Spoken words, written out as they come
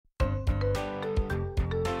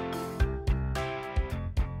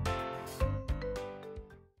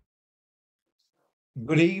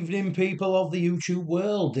Good evening, people of the YouTube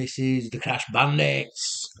world. This is the Crash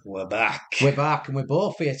Bandits. We're back. We're back and we're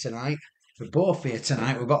both here tonight. We've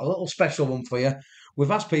got a little special one for you. We've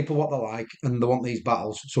asked people what they like and they want these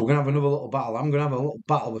battles. So we're going to have another little battle. I'm going to have a little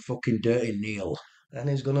battle with fucking Dirty Neil. And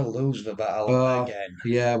he's going to lose the battle again.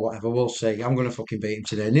 Yeah, whatever. We'll see. I'm going to fucking beat him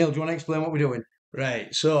today. Neil, do you want to explain what we're doing?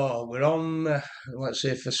 Right, so we're on, let's see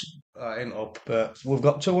if this ain't up, but we've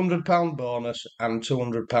got £200 bonus and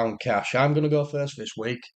 £200 cash. I'm going to go first this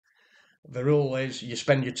week. The rule is you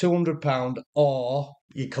spend your £200 or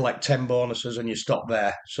you collect 10 bonuses and you stop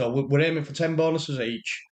there. So we're aiming for 10 bonuses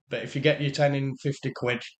each, but if you get your 10 in 50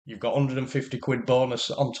 quid, you've got 150 quid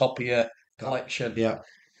bonus on top of your collection. Yeah.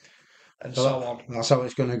 And so on. That's how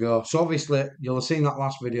it's going to go. So obviously, you'll have seen that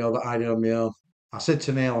last video that I did on my own. I said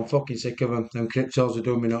to Neil, I'm fucking sick of them. Them cryptos are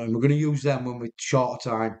doing me nothing. We're going to use them when we're short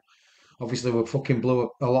of time. Obviously, we fucking blew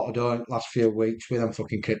a lot of dough in the last few weeks with them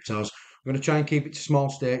fucking cryptos. We're going to try and keep it to small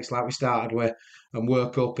stakes like we started with and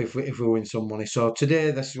work up if we win some money. So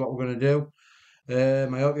today, this is what we're going to do.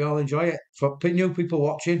 I hope you all enjoy it. For new people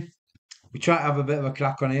watching, we try to have a bit of a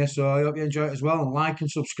crack on here, so I hope you enjoy it as well. And like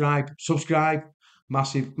and subscribe.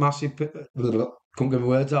 Massive. Couldn't get my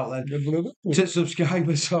words out then. To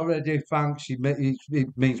subscribers already, thanks.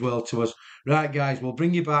 It means well to us. Right, guys, we'll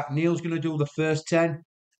bring you back. Neil's going to do the first 10,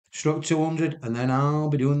 stroke 200, and then I'll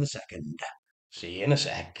be doing the second. See you in a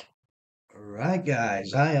sec. Right,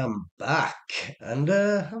 guys, I am back, and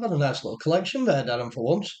I've had a nice little collection there, Darren, for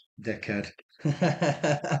once. Dickhead.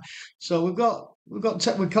 So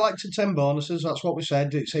we collected 10 bonuses. That's what we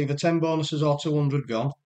said. It's either 10 bonuses or 200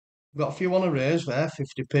 gone. We've got a few on a raise there,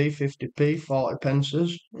 50p, 50p, 40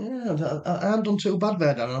 pences. Yeah, I haven't done too bad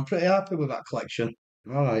there, Darren. I'm pretty happy with that collection.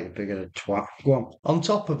 All right, you bigger twat. Go on. On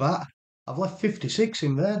top of that, I've left 56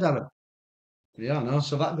 in there, Darren. Yeah, I know.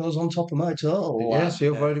 So that goes on top of my total. Yeah, so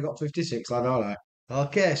you've already got 56, lad. All right.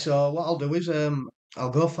 Okay, so what I'll do is I'll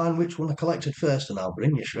go find which one I collected first and I'll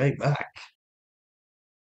bring you straight back.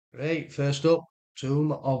 Right, first up,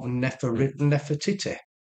 Tomb of Nefertiti.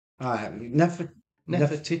 All right, Nefertiti.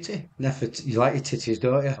 You like your titties,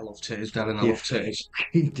 don't you? I love titties, Darren. I love titties.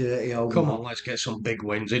 You dirty old Come man. on, let's get some big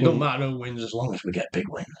wins. It doesn't matter who wins as long as we get big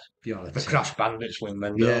wins. The Crash Bandits win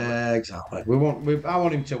then, don't Yeah, exactly. I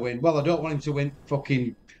want him to win. Well, I don't want him to win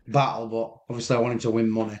fucking battle, but obviously I want him to win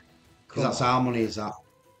money. Because that's our money, is that?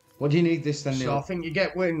 What do you need this then, Neil? So I think you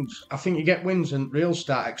get wins. and reels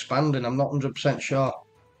start expanding. I'm not 100% sure.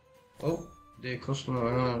 Oh, dear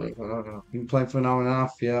customer. You've been playing for an hour and a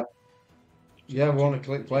half, yeah. Yeah, we want to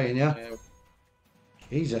click playing, yeah?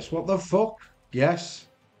 Jesus, what the fuck? Yes.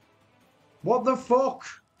 What the fuck?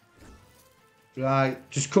 Right,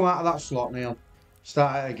 just come out of that slot, Neil.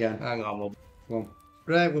 Start it again. Hang on, love. Come on.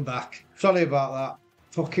 Right, we're back. Sorry about that.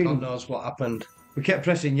 Fucking... God knows what happened. We kept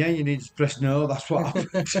pressing yeah, you need to press no, that's what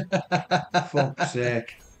happened. Fuck's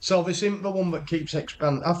sake. So this isn't the one that keeps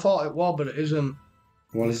expanding. I thought it was, but it isn't.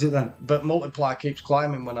 What is it then? But multiply keeps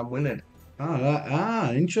climbing when I'm winning.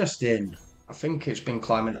 Interesting. I think it's been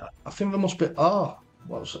climbing. I think there must be... I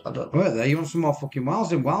don't know. Wait there, you want some more fucking wilds?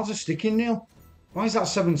 Then wilds are sticking, Neil. Why is that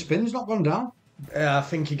 7 spins not gone down? Yeah, I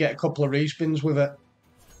think you get a couple of respins with it.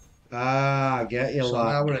 I get you, so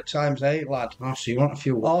lad. Now we're at ×8, lad. Oh, so you want a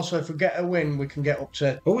few... Also, if we get a win, we can get up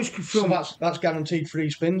to... So that's guaranteed 3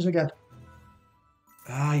 spins again.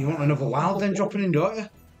 You want another wild then dropping in, don't you?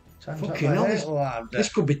 Fucking hell,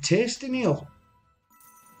 this could be tasty, Neil.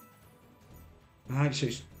 Right,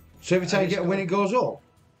 so every time you get a win, it goes up?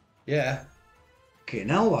 Yeah. Fucking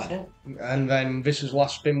hell, lad. And then this is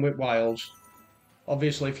last spin with wilds.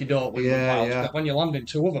 Obviously, if you don't win with wilds, but when you're landing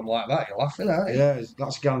 2 of them like that, you're laughing, aren't you? Yeah,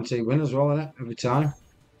 that's a guaranteed win as well, isn't it? Every time.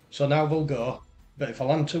 So now we'll go. But if I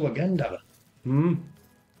land 2 again, Darren.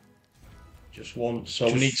 Just once. So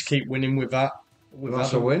we need to keep winning with that.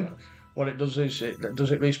 That's a win. What it does is,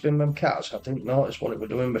 does it respin them cats? I didn't notice what it was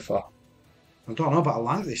doing before. I don't know, but I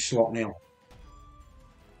like this slot, Neil.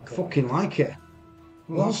 I fucking like it.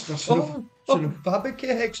 Well, that's Babby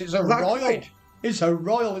cakes. It's a royal. It's a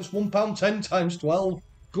royal. It's £1.10 times 12.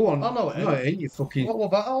 Go on. I know it. No, it ain't. You fucking... What was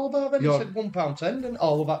that all about then? You said £1.10, didn't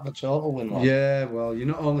all about the total win, lad? Yeah, well, you're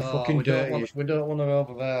not only fucking dirty. We don't want her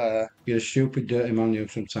over there. You're a stupid, dirty man, you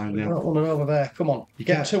sometimes, Neil. We don't want her over there. Come on. You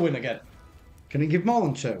get 2 in again. Can it give more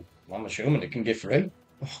than 2? Well, I'm assuming it can give 3.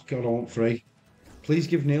 Oh, God, I want 3. Please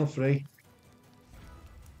give Neil 3.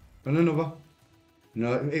 And another.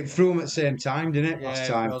 No, it threw them at the same time, didn't it? Last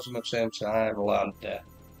time. Yeah, it threw them at the same time, lad.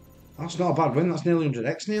 That's not a bad win. That's nearly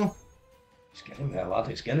 100x, Neil. It's getting there, lad.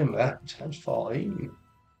 It's getting there. Times 14.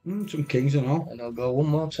 Some kings and all. And I'll go one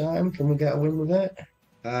more time. Can we get a win with it?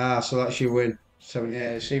 So that's your win. 70.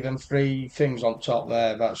 Yeah, see them three things on top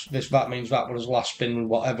there. That means that was last spin,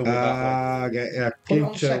 whatever with that one. Ah, I get you. Put it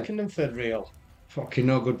on Keep to second and third reel. fucking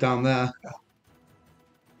no good down there.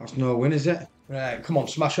 That's no win, is it? Right, come on,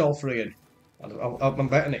 smash all three in. I'm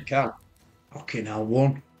betting it can. Fucking hell,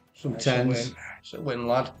 one. Some It's tens. It's a win,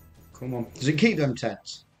 lad. Come on. Does it keep them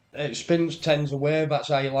tens? It spins tens away. That's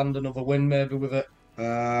how you land another win, maybe with it.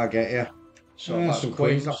 Ah, I get you. So that's some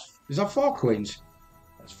queens. Is that 4 queens?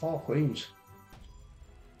 That's 4 queens.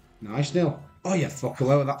 Nice, Neil. Oh, yeah, fuck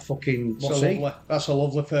away with that fucking. That's a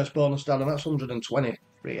lovely first bonus down, and that's 120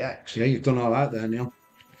 3x. Yeah, you've done all right there, Neil.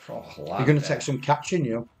 Oh, lad, You're going to take some catching,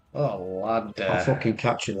 you. Oh, lad. I'll fucking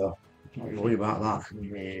catch you, though. Not worry about that.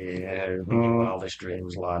 Yeah, wildest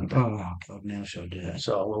dreams, lad. Oh, God, Neil, so dear.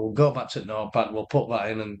 So we'll go back to Notepad. We'll put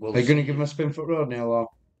that in, and we'll. Are you going to give him a spin foot road, Neil, or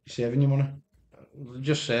you saving your money?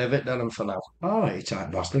 Just save it, then, for now. All right, you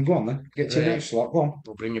tight bastard. Go on, then. Get to the next slot. Go on.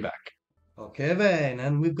 We'll bring you back. Okay, then,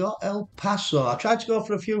 and we've got El Paso. I tried to go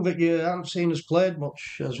for a few that you haven't seen us played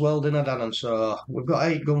much as well, didn't I, Dan? And so we've got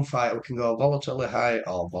 8 gunfight. We can go volatility high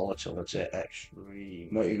or volatility extreme.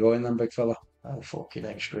 What you going then, big fella? Oh, fucking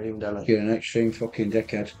extreme, Dan. You're an extreme fucking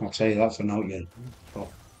dickhead. I'll tell you that for now, you. Oh.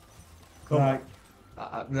 Right.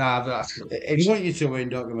 Nah, I want you to win,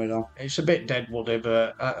 don't get me wrong. it's a bit deadwoody,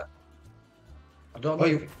 but I don't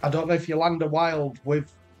know. I don't know if you land a wild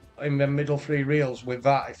with in the middle 3 reels with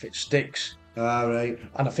that if it sticks. All right.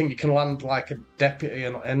 And I think you can land like a deputy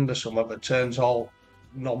and end or something that turns all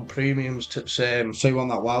non-premiums to the same. So you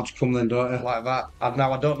want that wild to come then, don't you? Like that. And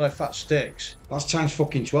now I don't know if that sticks. That's times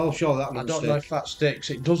fucking 12, sure that I don't know if that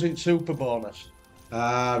sticks. It does in super bonus.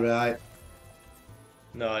 Ah, right.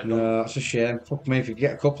 No, it doesn't. No, that's a shame. Fuck me if you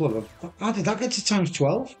get a couple of them. How did that get to times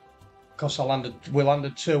 12? Because we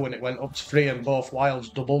landed 2 and it went up to 3 and both wilds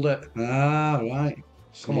doubled it. Ah, right.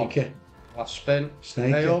 Come on. Sneaky. Last spin.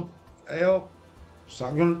 Sneaky. Hey up. Hey up. Is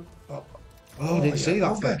that going? Oh, I didn't see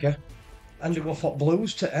that, Becker. And it was for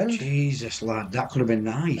blues to end. Jesus, lad, that could have been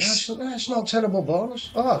nice. That's not a terrible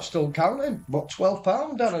bonus. Oh, it's still counting. What,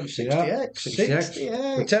 £12 down on 68? Yeah,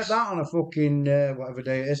 68. We take that on a fucking, whatever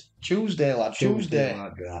day it is. Tuesday, lad. Tuesday.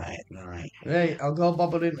 Lad. Right. Right, I'll go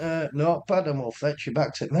bob it into Notepad and we'll fetch you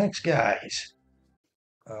back to the next, guys.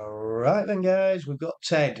 Alright then, guys, we've got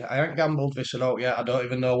Ted. I ain't gambled this out yet. I don't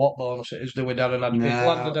even know what bonus it is, do we, Darren? It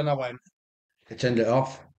landed and I went. It turned it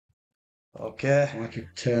off. Okay. Like it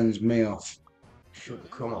turns me off.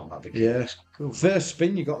 Come on, baby. Yeah. Cool. First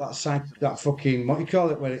spin, you got that side, that fucking, what you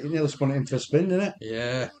call it, where it nearly spun it in for a spin, didn't it?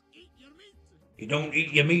 Yeah. You don't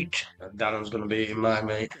eat your meat. Darren's going to be eating my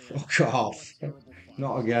meat. Fuck off.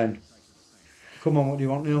 Not again. Come on, what do you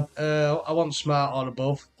want, Neil? I want smart or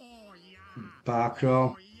above.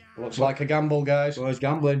 Barcrow. Looks like a gamble, guys. Boys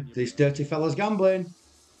gambling. These dirty fellas gambling.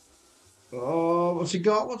 Oh, what's he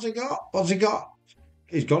got? What's he got? What's he got?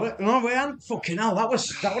 He's got it. No, we ain't. Fucking hell, that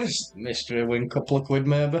was mystery win, couple of quid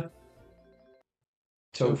maybe.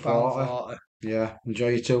 £2.40. Yeah, enjoy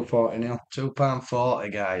your £2.40, Neil.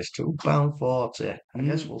 £2.40, guys. £2.40. I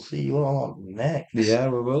guess we'll see you all on next. Yeah,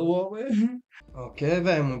 we will, won't we? Okay,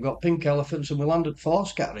 then we've got pink elephants and we landed 4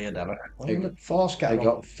 scatter here, Darren. We landed 4 scatter. I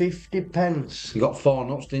got 50 pence. You got 4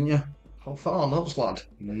 nuts, didn't you? Oh, 4 nuts, lad.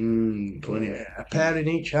 Plenty. A pair in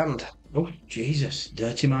each hand. Oh, Jesus,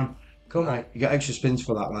 dirty man. Come on. You got extra spins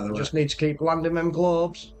for that, by the way. Just need to keep landing them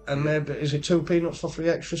globes. And maybe, is it 2 peanuts for 3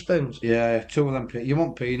 extra spins? Yeah, 2 of them. You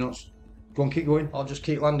want peanuts. Go on, keep going. I'll just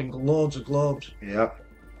keep landing loads of globes. Yeah.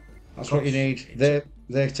 That's what you need. They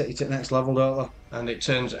take you to the next level, don't they? And it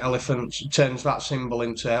turns elephants, turns that symbol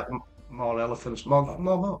into more elephants. More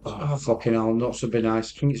nuts. Oh, fucking hell, nuts would be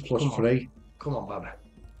nice. I think it's plus 3. Come on, baby.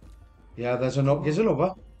 Yeah, there's another. Here's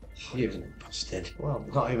another. You bastard. Well,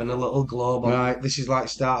 not even a little globe. Right, this is like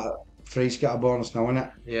start 3 scatter bonus now, isn't it?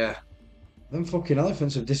 Yeah. Them fucking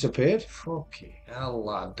elephants have disappeared. Fucking hell,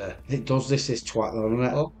 lad. It does this twat though, doesn't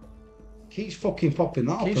it? Oh. Keeps fucking popping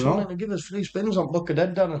that Keeps up and wanting to give us 3 spins on Buck of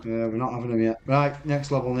Dead, Danny. Yeah, we're not having them yet. Right, next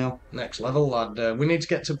level, Neil. Next level, lad. We need to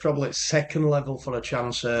get to probably 2nd level for a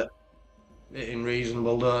chance at hitting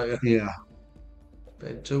reasonable, don't you? Yeah.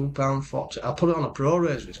 Paid £2.40. I'll put it on a pro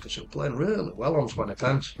race because we're playing really well on 20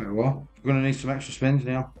 pence. Very well. We're going to need some extra spins,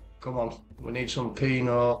 Neil. Come on. We need some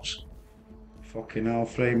peanuts. Fucking hell,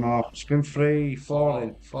 3 more. Spin 3, 4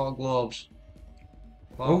 in. 4 globes.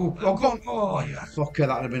 Oh, go on. Oh, yeah. Fucker,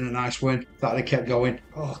 that'd have been a nice win. That'd have kept going.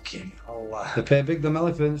 Fucking hell. They pay big, them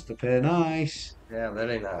elephants. They pay nice. Yeah,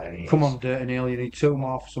 very nice. Come on, Dirty Neil. You need 2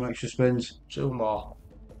 more for some extra spins. 2 more.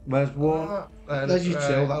 Where's 1? There's your 2.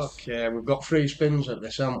 That's... Okay, we've got 3 spins at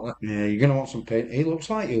this, haven't we? Yeah, you're going to want some paint. He looks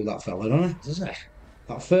like you, that fella, doesn't he? Does he?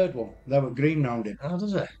 That third one, there with green round him. How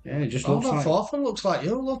does it? Yeah, it just Oh, looks that like. fourth one looks like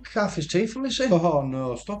you. Look, half his teeth are missing. Oh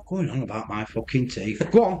no, stop going on about my fucking teeth.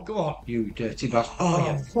 Go on, Go on. you dirty bastard. Oh,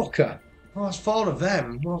 you fucker. Oh, that's 4 of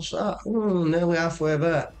them. What's that? Nearly halfway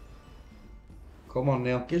there. Come on,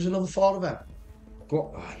 Neil. Gives another 4 of them.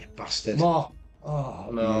 Go. Oh, you bastard. More. Oh,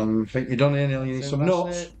 no. Think you're done here, Neil. You need some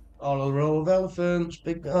nuts. All a row of elephants.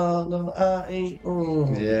 Big. Oh, no.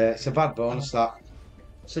 Yeah, it's a bad bonus, that.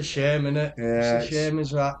 It's a shame, innit? Yeah, it's a shame,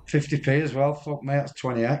 is that? 50p as well. Fuck me, that's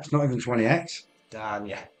 20x. Not even 20x. Damn,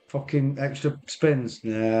 yeah. Fucking extra spins.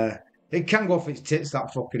 Yeah. It can go off its tits,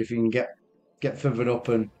 that fucker, if you can get further up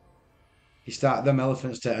and you start them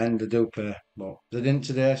elephants to end the duper. But they didn't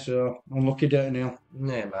today, so unlucky dirty Neil.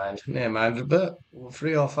 Never mind. But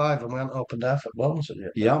 3 or 5 and we haven't opened half at once, have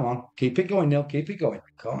you? Yeah, man. Keep it going, Neil. Keep it going.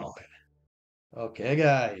 Come on, baby. Okay,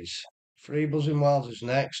 guys. 3 buzzing wilds is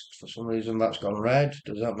next. For some reason, that's gone red.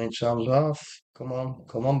 Does that mean sound's off? Come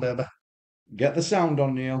on, baby. Get the sound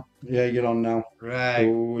on, Neil. Yeah, you're on now. Right.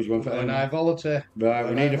 Oh, he's going for an high volatility. Right,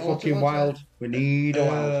 we need a fucking wild. We need a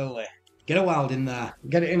wild. Early. Get a wild in there.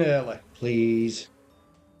 Get it in early. Please.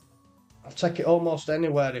 I'll take it almost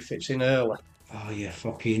anywhere if it's in early. Oh, yeah,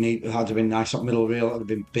 fucking need. It had to have been nice up middle reel. It would have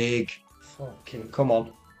been big. Fucking, come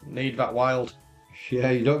on. Need that wild.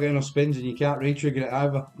 Yeah, you don't get enough spins and you can't re-trigger it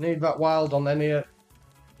either. Need that wild on any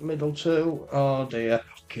middle 2. Oh, dear.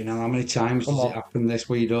 Fucking hell, how many times does it happen this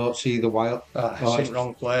where you don't see the wild? It's in the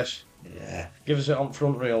wrong place. Yeah. Give us it on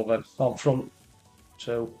front reel then. On front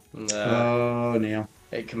 2. Oh, Neil.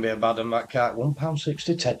 It can be a bad and that cat.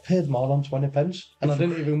 £1.60. Ted paid more than 20 pence. And I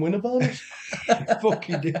didn't even win a bonus.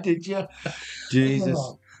 Fucking did you? Jesus.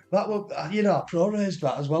 Oh, that was, I pro-raised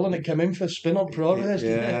that as well, and it came in for spin on pro-raised.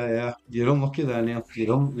 Yeah. You're unlucky there, Neil.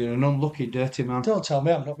 You're an unlucky, dirty man. Don't tell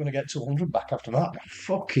me I'm not going to get 200 back after that.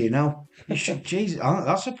 Fucking hell. You should, Jesus,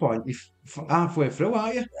 that's the point. You're halfway through,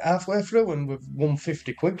 aren't you? Halfway through, and we've won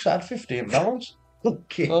 50 quid, so I had 50 in balance.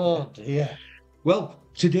 Okay. Oh, dear. Well,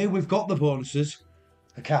 today we've got the bonuses.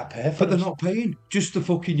 I can't pay for But they're not paying. Just the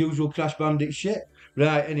fucking usual Crash Bandit shit.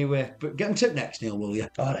 Right, anyway. But get them tip next, Neil, will you?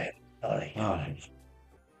 All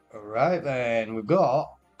right then. We've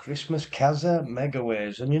got Christmas Kaza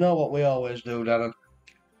Megaways. And you know what we always do, Darren?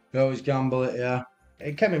 We always gamble it, yeah.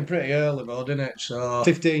 It came in pretty early though, didn't it? So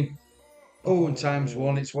 15. Oh, and times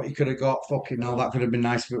 1. It's what you could have got. Fucking hell, that could have been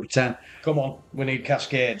nice if it was 10. Come on. We need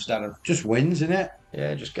cascades, Darren. Just wins, innit?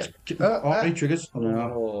 Yeah, just get... triggers.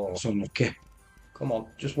 No, that's unlucky. Come on,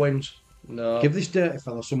 just wins. No. Give this dirty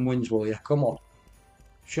fella some wins, will you? Come on.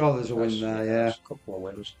 Sure there's a win there, yeah. A couple of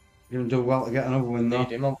wins. You're going to do well to get another win, though.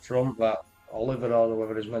 Need him up front, that Oliver or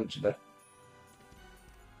whoever he's meant to be.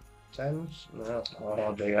 10s? No.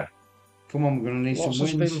 Oh dear. Come on, we're going to need Lots some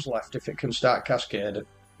of wins. spins left if it can start cascading.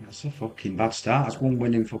 That's a fucking bad start. That's one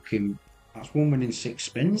winning 6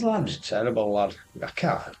 spins, lad. It's terrible, lad. I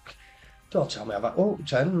can't. Don't tell me about... Oh,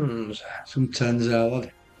 10s. Some 10s there,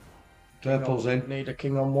 lad. Purple's in. Need a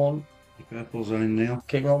king on 1. Purple's in, Neil.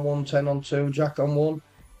 King on 1, 10 on 2, jack on 1.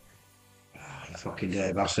 Oh, you fucking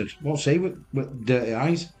dirty bastard. What's he with dirty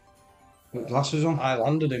eyes? With glasses on? I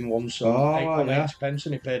landed him once, so 8.80 pence,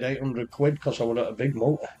 and he paid 800 quid because I was at a big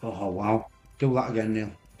multi. Oh, wow. Do that again,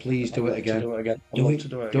 Neil. Please do it again. Do it again. Do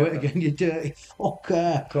it again, you dirty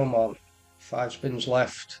fucker. Come on. 5 spins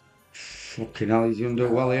left. Fucking hell, he's going to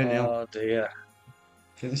do well here, Neil. Oh, dear.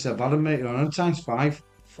 I think this is a bad one, mate. You're on times 5.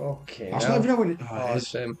 Fucking That's hell. not even how it is. Oh,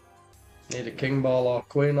 it's him. Need a king ball or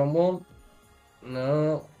queen on 1.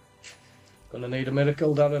 No. Gonna need a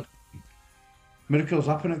miracle, Darren. Miracles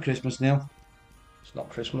happen at Christmas, Neil. It's not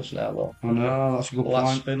Christmas now, though. I know, that's a good Last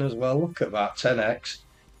point. spin as well. Look at that, 10x.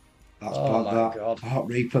 That's Oh bad, my that. God. Hot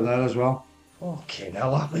Reaper there as well. Fucking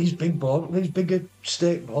hell, these bigger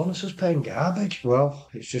stake bonuses paying garbage. Well,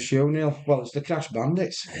 it's just you, Neil. Well, it's the Crash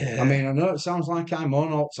Bandits. Yeah. I mean, I know it sounds like I'm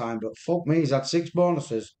on all the time, but fuck me, he's had 6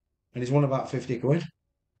 bonuses and he's won about 50 quid.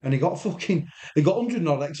 And he got 100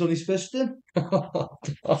 odd X on his first spin.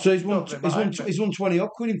 So he's won 20 odd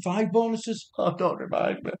quid in 5 bonuses. Oh, don't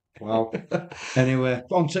remind me. Wow. Anyway,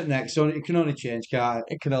 on to the next. So it can only change, can't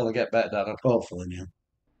it? It can only get better, Darren. Hopefully, Neil.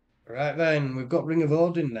 Right then, we've got Ring of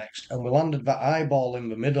Odin next, and we landed that eyeball in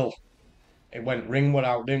the middle. It went ringward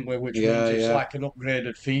out, didn't we? Which means it's like an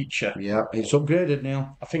upgraded feature. Yeah, it's upgraded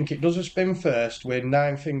now. I think it does a spin first with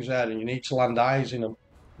 9 things there, and you need to land eyes in them.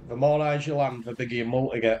 The more eyes you land, the bigger your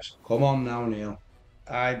multi gets. Come on now, Neil.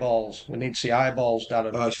 Eyeballs. We need to see eyeballs,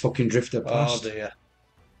 Darren. Oh, it's fucking drifted past. Oh dear.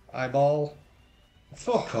 Eyeball.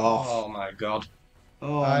 Fuck off. Oh my God.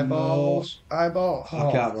 Oh, Eyeballs. No. Eyeball. Oh.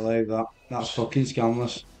 I can't believe that. That's fucking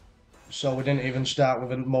scandalous. So we didn't even start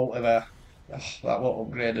with a multi there. Oh, that what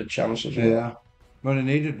upgraded chances. Yeah. We only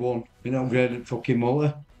needed one. You know, upgraded fucking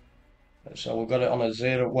multi. So we've got it on a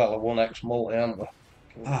 0, well, a 1x multi, haven't we?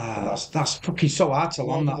 That's fucking so hard to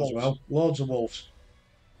land Loads of that as wolves. well. Loads of wolves.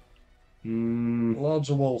 Loads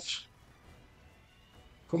of wolves.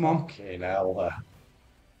 Come on. Fucking hell.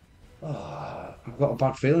 Oh, I've got a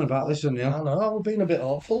bad feeling about this one, yeah. I know, we've been a bit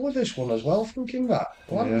hopeful with this one as well, thinking that.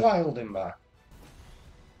 We'll have wild in there.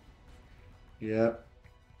 Yeah.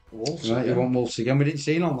 Wolves. Right, you want wolves again? We didn't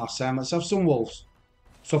see none last time. Let's have some wolves.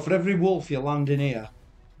 So for every wolf you land in here,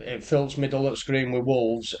 it fills middle of screen with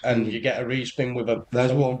wolves, and you get a respin with them. There's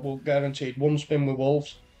so one. We'll guaranteed one spin with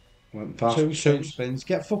wolves. Went past two spins.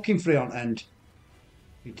 Get fucking free on end.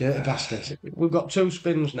 You dirty bastard. We've got 2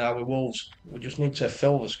 spins now with wolves. We just need to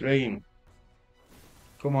fill the screen.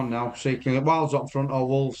 Come on now. So you can get wilds up front or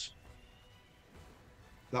wolves.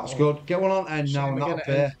 That's good. Get one on end now and that'll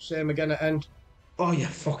pay. Same again at end. Oh, yeah,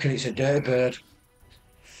 fucking, it's a dirty bird.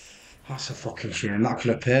 That's a fucking shame. That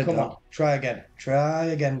could have paid Come that. on, try again. Try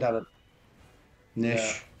again, Darren.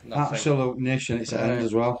 Niche. Yeah, absolute niche, and it's at end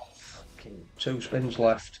as well. Fucking 2 spins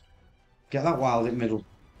left. Get that wild in middle.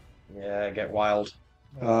 Yeah, get wild.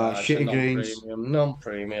 Shitty greens.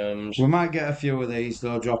 Non-premiums. We might get a few of these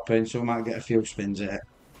though drop in, so we might get a few spins at it.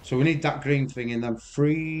 So we need that green thing in them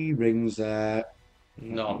 3 rings there.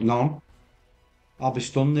 None. I'll be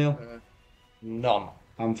stunned, Neil. None.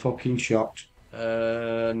 I'm fucking shocked.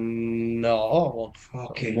 No. Oh,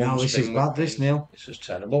 fucking hell, this is bad, this, Neil. This is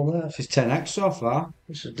terrible, mate. This is 10x so far.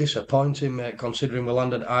 This is disappointing, mate, considering we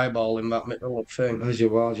landed eyeball in that middle of thing. There's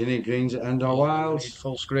your wilds. You need greens at end or wilds. Need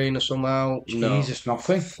full screen or somehow. Jesus,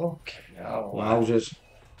 nothing. Fucking hell. Wowzers.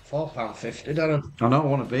 £4.50, Darren. I know I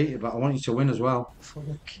want to beat you, but I want you to win as well.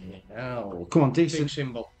 Fucking hell. Come on, decent. Big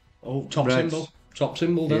symbol. Oh, top symbol. Top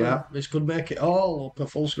symbol, Darren. Yeah. This could make it all up a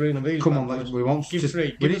full screen of these. Come on, we want Give to.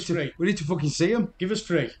 3. Give us 3. We need to fucking see them. Give us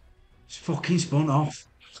 3. It's fucking spun off.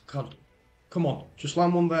 God. Come on. Just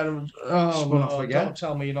land one there. Oh, spun off again. Don't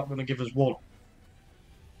tell me you're not going to give us 1.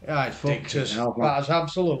 Yeah, it's dictators. That is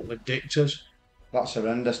absolutely dictators. That's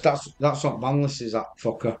horrendous. That's not manless, is that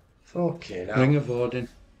fucker? Fucking hell. Ring of Odin.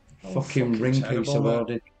 Fucking ring piece of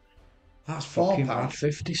Odin. That's fucking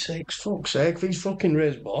 £4.56. Fuck's sake, these fucking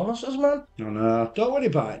raised bonuses, man. No, no. Don't worry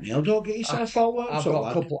about it, Neil. Don't get yourself all worked I've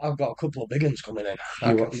got a couple of big ones coming in.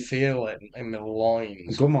 I can feel it in my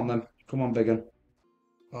loins. Come on then. Come on, big one.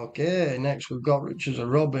 Okay, next we've got Riches of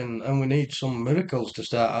Robin, and we need some miracles to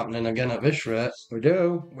start happening again at this rate. We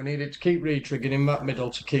do. We need it to keep re-triggering in that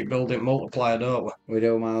middle to keep building multiplier, don't we? We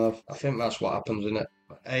do, my love. I think that's what happens, isn't it?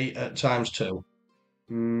 8 at times 2.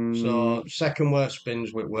 So, second worst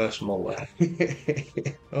spins with worst multi.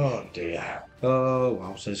 Oh dear. Oh,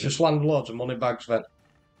 wow. So just land loads of money bags then.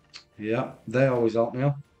 Yeah, they always help,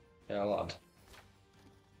 Neil. Yeah, lad.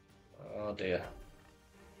 Oh dear.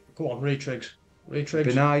 Go on, retrigs. Retrigs.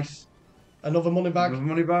 Be nice. Another money bag. Another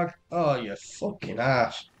money bag. Oh, you fucking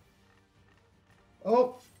ass.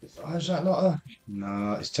 Oh, is that not a...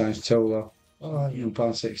 No, it's times 2 though. Oh, you...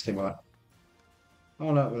 £1.60 back.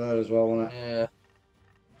 Oh, no, with that as well, wasn't it? Yeah.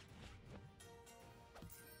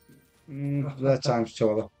 They're times 2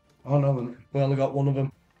 though. Oh, no. We only got one of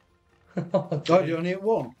them. Oh, you only hit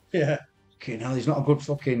 1? Yeah. Okay, now he's not a good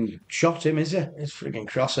fucking shot, him, is he? He's frigging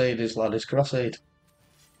cross-eyed, his lad. He's cross-eyed.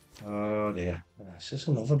 Oh, dear. This is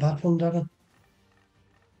another bad one, Darren.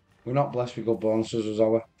 We're not blessed with good bonuses, as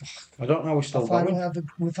are we? I don't know, we're still going.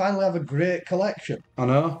 We finally have a great collection. I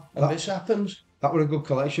know. And this happens. That was a good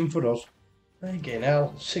collection for us. Again,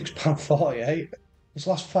 hell, £6.48. His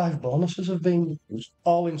last 5 bonuses have been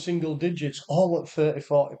all in single digits, all at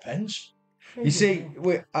 30-40 pence. You see,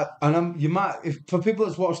 you might, for people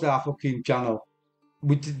that's watched our fucking channel,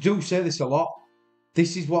 we do say this a lot.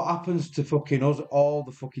 This is what happens to fucking us all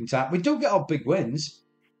the fucking time. We do get our big wins,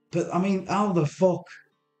 but I mean, how the fuck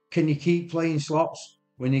can you keep playing slots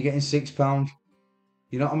when you're getting £6?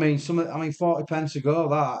 You know what I mean? 40 pence a go,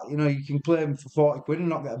 that, you know, you can play them for 40 quid and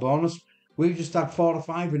not get a bonus. We've just had 4 or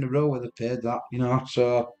 5 in a row where they've paid that, you know,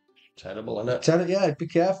 so... Terrible, isn't it? Yeah, be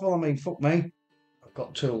careful, I mean, fuck me. I've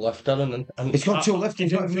got 2 left, Darren, and it's got 2 left,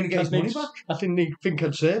 he's not even going to get his money back. I didn't think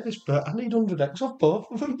I'd say this, but I need 100x off both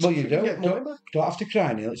of them. Well, you don't have to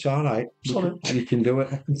cry, Neil, it's alright. Sorry. You can do it.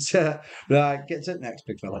 Right, get to the next,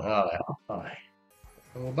 big fella. Alright.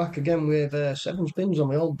 And we're back again with 7 spins on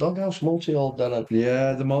the old doghouse multi-old, Darren.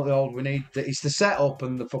 Yeah, the multi-old we need. It's the setup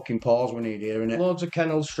and the fucking pause we need here, innit? Loads of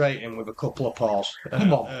kennels straight in with a couple of paws.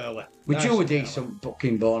 Come on. Early. We're due a decent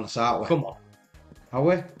fucking bonus, aren't we? Come on. Are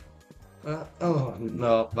we? Oh,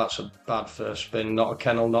 no, that's a bad first spin. Not a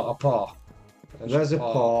kennel, not a paw. There's a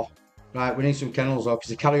paw. Right, we need some kennels though, because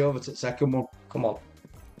they carry over to the second one. Come on.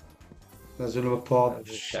 There's another paw. There's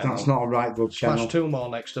a That's kennel. not a right good Smash kennel. 2 more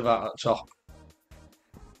next to that at top.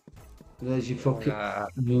 There's your fucking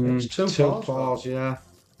It's two paws, paws, yeah.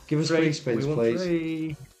 Give us 3 spins, we want please.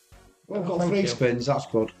 3. Well, we've Oh, got 3 you. spins, that's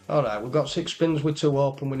good. Alright, we've got 6 spins with 2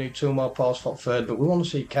 open. We need 2 more paws for third, but we want to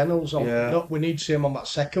see kennels on. Yeah. No, we need to see them on that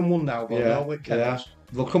second one now, but Yeah, not with kennels.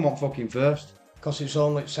 They'll come on fucking first. Because it's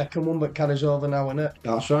only second one that carries over now, innit?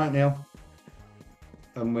 That's right, Neil.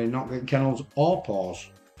 And we're not getting kennels or paws.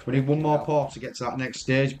 We need one more paw to get to that next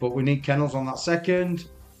stage, but we need kennels on that second.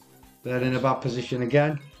 They're in a bad position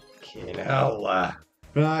again. Fucking hell,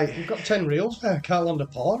 Right. You've got 10 reels there. Can't land a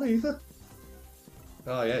paw either.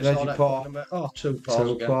 Oh, yeah, it's There's all your that paw. kind of- Oh, 2 paws. 2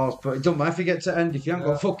 again. paws, but it doesn't matter if you get to end if you haven't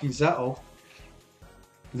got fucking settled.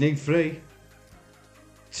 You need 3.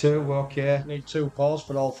 2, okay. Need 2 paws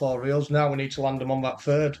for all 4 reels. Now we need to land them on that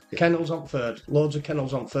third. Kennels on third. Loads of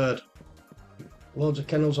kennels on third. Loads of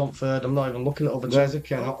kennels on third. I'm not even looking at other. There's a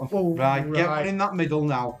kennel. Oh, right, get one right. in that middle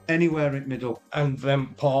now. Anywhere in middle. And then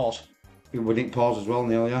paws. We need paws as well,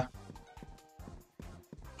 Neil, yeah?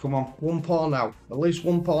 Come on. 1 paw now. At least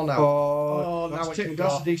 1 paw now. Oh, now it can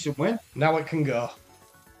that's go. a decent win. Now it can go.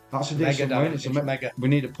 That's a Mega decent damn win. it, It's a it's mega. We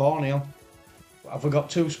need a paw, Neil. Have we got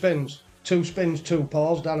 2 spins? 2 spins, 2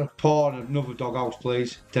 paws, Darren. Paw and another doghouse,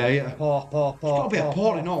 please. Dare you? Paw, paw, paw. Got to be a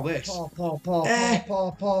paw in all this. Paw, paw, paw, Eh.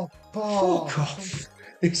 paw, paw, paw. Fuck off.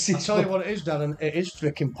 This I'll is tell you what it is, Darren. It is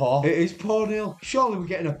freaking paw. It is paw, Neil. Surely we're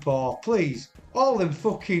getting a paw, please. All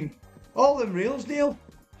them reels, Neil.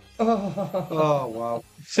 Oh, wow.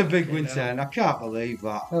 It's a big win turn. I can't believe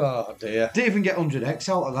that. Oh, dear. Didn't even get 100x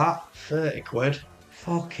out of that. 30 quid.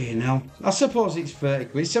 Fucking hell. I suppose it's 30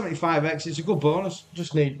 quid. 75x, it's a good bonus.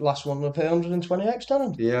 Just need last one to pay 120x,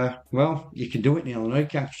 Darren. Yeah, well, you can do it, Neil. I know you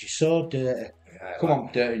can, 'cause you're so dirty. Come on,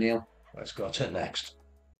 dirty Neil. Let's go to next.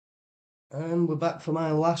 And we're back for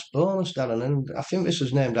my last bonus, Darren. And I think this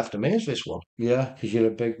is named after me, is this one? Yeah, because you're a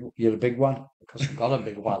big one. Because I've got a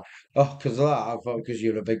big one. Oh, because of that, I thought because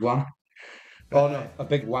you're a big one. Oh no, a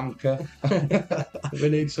big wanker. We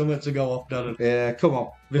need something to go off, Darren. Yeah, come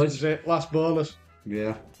on. This is it. Last bonus.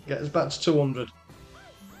 Yeah, Get us back to 200.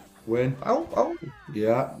 win. Oh.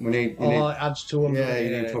 Yeah, we need. You Oh, it adds 200. need yeah,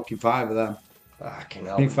 you need fucking 5 of them. Fucking You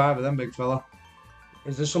hell. need 5 of them, big fella.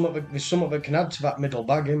 Is there something that can add to that middle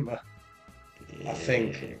bag, isn't there? I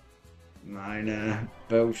think. Mine,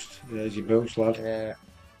 boost. There's your boost, lad. Yeah.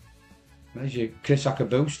 There's your Chris Hacker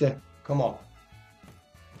booster. Come on.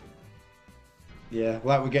 Yeah,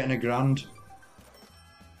 like we're getting £1,000.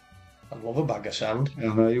 I'd love a bag of sand. I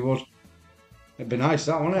know you would. It'd be nice,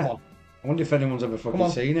 that, wouldn't it? Come on. I wonder if anyone's ever Come fucking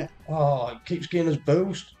on. seen it. Oh, it keeps giving us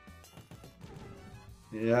boost.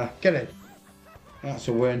 Yeah, Get it. that's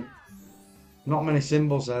a win. Not many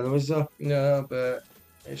symbols there, though, is there? No, but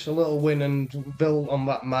it's a little win and built on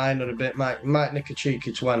that minor a bit. Might nick a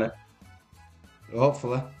cheeky 20.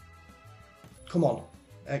 Hopefully. Come on.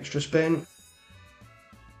 Extra spin.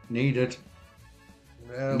 Needed.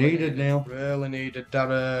 Really Needed, Neil. Really needed.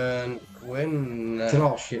 Darren. Win. They're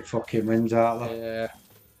all shit fucking wins, aren't they? Yeah.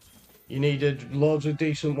 You needed loads of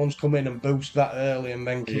decent ones come in and boost that early and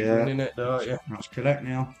then keep Yeah. winning it, don't you? That's correct,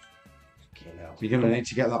 Neil. Fucking hell. You're going to need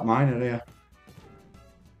to get that minor here.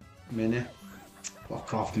 Mini.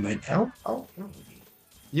 Fuck off, mate. Oh.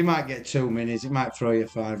 You might get 2 minis. It might throw you a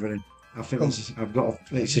 5 in. I think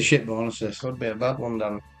it's a shit bonus, this. Could be a bad one,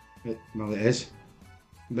 Dan. Well, it is.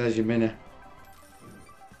 There's your mini.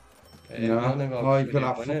 Yeah, No. only got Oh, you've got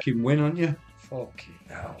that three, innit? fucking win, haven't you? Fucking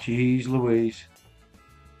hell. Jeez Louise.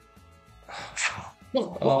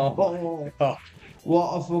 Oh. What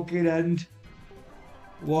a fucking end.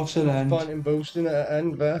 What an end. Point in boosting at the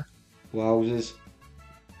end there. Wowzers.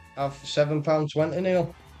 Have £7.20,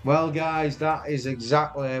 Neil. Well, guys, that is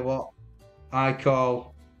exactly what I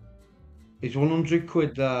call it's 100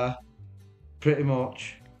 quid there, pretty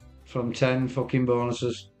much, from 10 fucking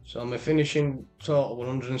bonuses. So my finishing total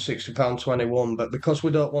 £160.21, but because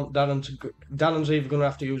we don't want Darren's either going to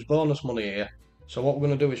have to use bonus money here. So what we're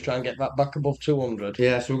going to do is try and get that back above 200.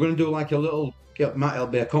 Yeah, so we're going to do like a little, Matt, it'll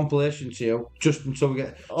be a compilation to you, just until we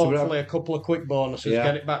get... Hopefully a couple of quick bonuses, Yeah.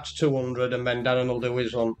 get it back to 200, and then Darren will do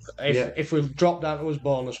his one. If we drop down to his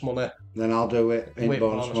bonus money, Then I'll do it in With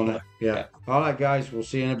bonus bonus money. money. Yeah. Yeah. All right, guys, we'll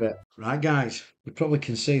see you in a bit. Right, guys, you probably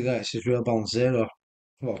can see this is real balance 0.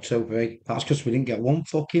 Well, 2p. That's because we didn't get one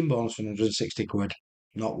fucking bonus from 160 quid.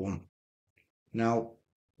 Not one. Now,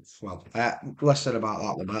 well, less said about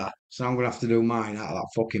that, the better. So I'm going to have to do mine out of that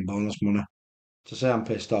fucking bonus money. To say I'm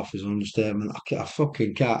pissed off is an understatement. I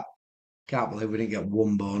fucking can't believe we didn't get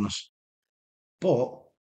one bonus. But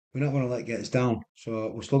we're not going to let it get us down.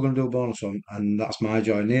 So we're still going to do a bonus one, and that's my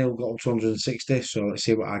joy. Neil got up to 160, so let's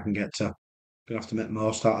see what I can get to. Gonna have to make the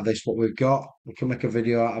most out of this. What we've got, we can make a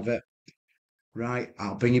video out of it. Right,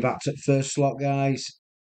 I'll bring you back to the first slot, guys,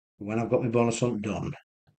 when I've got my bonus hunt done.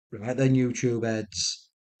 Right then, YouTube heads.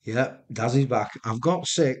 Yeah, Dazzy's back. I've got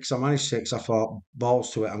 6. I managed 6. I thought,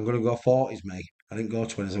 balls to it. I'm going to go 40s, mate. I didn't go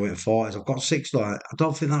 20s. I went 40s. I've got 6, though. I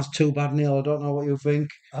don't think that's too bad, Neil. I don't know what you think.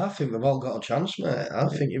 I think we've all got a chance, mate. I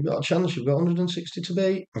think you've got a chance. You've got 160 to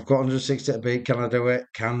beat. I've got 160 to beat. Can I do it?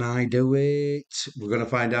 Can I do it? We're going to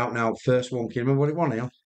find out now. First one. Can you remember what it was, Neil?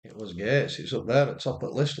 It was Gates. It's up there at top of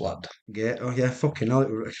the list, lad. Yeah. Oh, yeah. Fucking hell.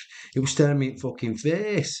 It was staring me in fucking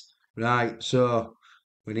face. Right. So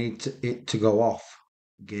we need it to go off.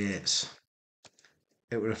 Gates.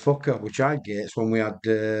 It was a fucker. We tried Gates when we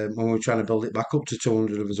were trying to build it back up to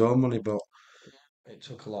 200 of his own money, but it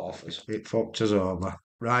took a lot off us. It fucked us over.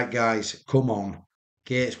 Right, guys, come on.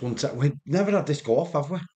 Gates one time. We've never had this go off,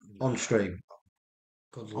 have we? On stream.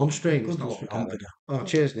 Good On luck. stream. Good luck, Darren. Oh,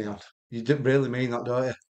 cheers, Neil. You didn't really mean that, don't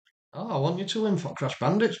you? Oh, I want you to win for Crash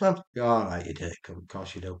Bandits, man. Yeah, all right, you did. Of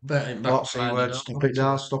course you do. Bet it What C word? Stop it,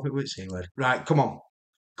 Dad. Stop it with C word. Right, come on.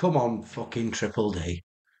 Come on, fucking Triple D.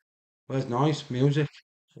 Where's noise? Music?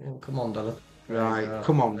 Oh, come on, Darren. Right,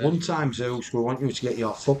 come on. One time, Zeus. We want you to get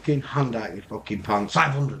your fucking hand out your fucking pants.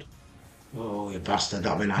 500. Oh, you bastard.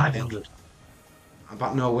 That'd be 500. I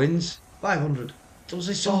bet no wins. 500. Does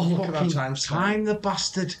this Oh, all look at that fucking time, the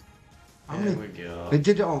bastard? There we go. They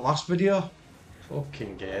did it on last video.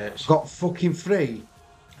 Fucking Gates. Got fucking free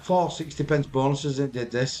 460 pence bonuses that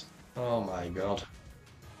did this. Oh my god.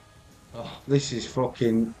 Oh, This is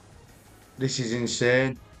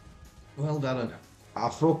insane. well, Darren.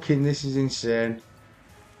 This is insane.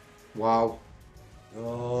 Wow.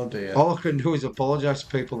 Oh dear. All I can do is apologise to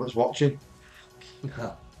people that's watching.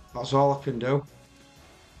 That's all I can do.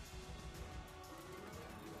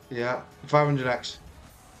 Yeah, 500x.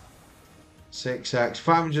 6x.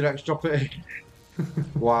 500x, drop it in.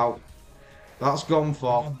 Wow. That's gone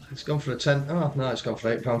for. It's gone for a 10. Oh, no, it's gone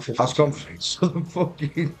for £8.50. That's gone for. So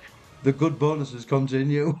the good bonuses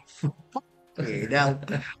continue.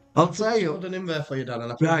 I'll tell you. Put an in there for you,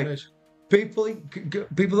 Darren. Right. People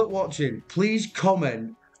that watching, please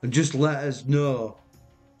comment and just let us know.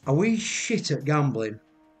 Are we shit at gambling,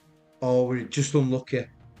 or we're just unlucky?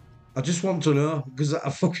 I just want to know, because I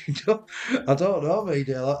fucking don't. I don't know, mate.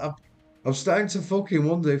 I'm starting to fucking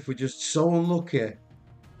wonder if we're just so unlucky.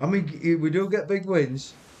 I mean, we do get big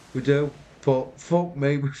wins, we do, but fuck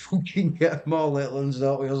me, we fucking get more little ones,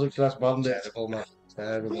 don't we? As a Crash Bandit. Terrible, man.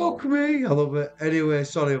 Terrible. Fuck me, I love it. Anyway,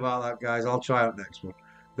 sorry about that, guys. I'll try out next one.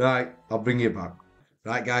 Right, I'll bring you back.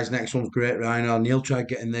 Right, guys, next one's great, Rhino. Neil tried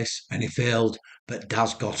getting this and he failed, but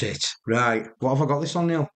Daz got it. Right, what have I got this on,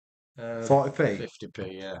 Neil? 40p?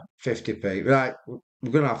 50p, yeah. 50p. Right,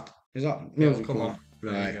 we're going to have to. Is that music? Come on.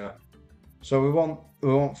 Right. So we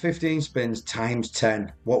want 15 spins times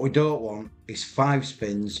 10. What we don't want is 5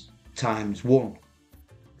 spins times 1.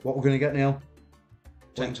 What we're going to get, Neil?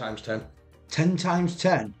 10 times 10. 10 times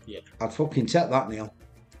 10? Yeah. I'd fucking take that, Neil.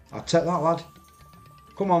 I'd take that, lad.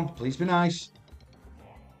 Come on, please be nice.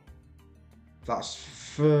 That's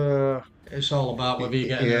for... It's all about whether you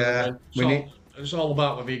get a win. It's all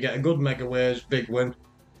about whether you get a good mega ways, big win.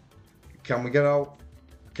 Can we get out?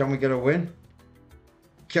 Can we get a win?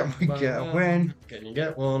 Can we get a win? Can you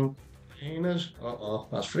get one? Hyenas? Uh-oh.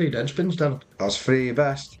 That's 3 dead spins, Dan. That's 3 your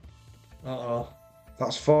best. Uh-oh.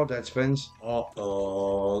 That's 4 dead spins.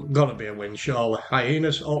 Uh-oh. Gotta be a win, surely.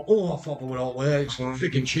 Hyenas. Oh, I thought we were all way. It's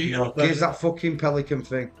freaking cheating. Here's that fucking pelican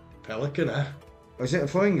thing. Pelican, eh? Is it a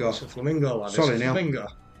flamingo? It's a flamingo, lad. Sorry, it's a Neil. flamingo.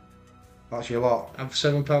 That's your lot. I'm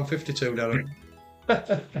 £7.52, Darren.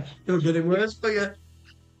 You're getting worse for you.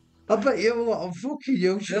 I bet you a lot of fucking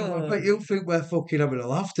YouTube. I bet you think we're fucking having a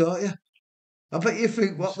laugh, don't you? I bet you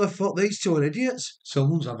think, what the fuck, these two are idiots.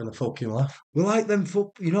 Someone's having a fucking laugh. We like them,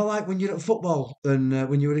 you know, like when you're at football and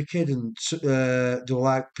when you were a kid and there were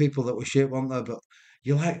like people that were shit, weren't there? But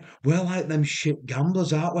you're like, we're like them shit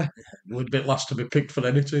gamblers, aren't we? We'd be last to be picked for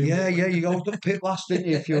any team. Yeah, you always got picked last, didn't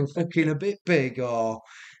you? If you're fucking a bit big or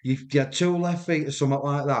you had 2 left feet or something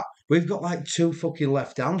like that. We've got like 2 fucking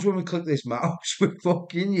left hands when we click this mouse. We're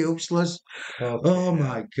fucking useless. Oh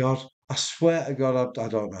my God. I swear to God, I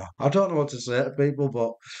don't know. I don't know what to say to people,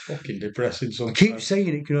 but... Fucking depressing sometimes. I keep saying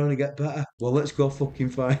it can only get better. Well, let's go fucking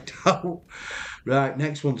find out. Right,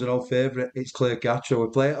 next one's an old favourite. It's Cleopatra. We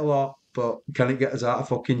play it a lot, but can it get us out of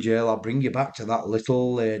fucking jail? I'll bring you back to that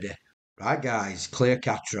little lady. Right, guys,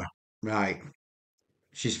 Cleopatra. Right.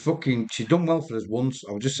 She's done well for us once.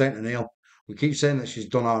 I was just saying to Neil, we keep saying that she's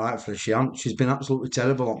done all right for us. She's been absolutely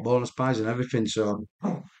terrible on bonus pies and everything, so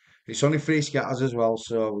It's only 3 scatters as well,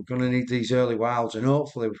 so we're going to need these early wilds, and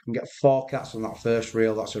hopefully we can get 4 cats on that first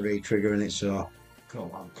reel. That's a re-trigger in it, so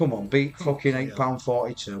come on, beat fucking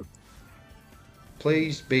 £8.42.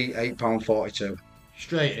 Please beat £8.42.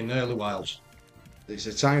 Straight in early wilds. It's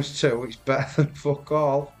a ×2. It's better than fuck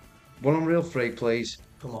all. 1 on reel 3, please.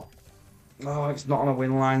 Come on. Oh, it's not on a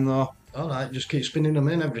win line though. All right, just keep spinning them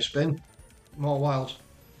in every spin. More wilds.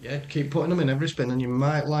 Yeah, keep putting them in every spin, and you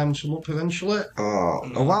might line some up eventually.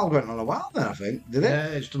 Oh, a wild went on a wild then, I think. Did it? Yeah,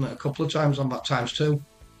 it's done it a couple of times on that ×2.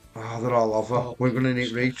 Oh, they're all over. Oh, we're going to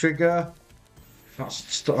need re-trigger.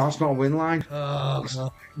 That's not a win line. Oh,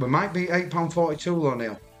 no. We might beat £8.42 though,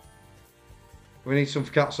 Neil. We need some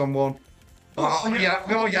cats on 1. Oh yeah,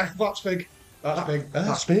 that's big. That's big.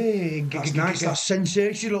 That's big. That's nice. That's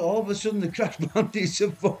sensational. All of a sudden, the Crash Bandits are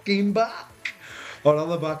fucking back. Or on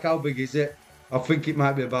the back, how big is it? I think it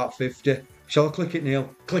might be about 50. Shall I click it, Neil?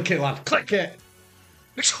 Click it, lad. Click it.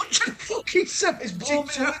 It's 147. It's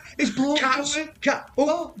blown cats. away. Cat.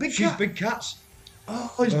 Oh, big cat. Big cats.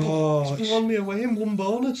 Oh, it's blown me away in 1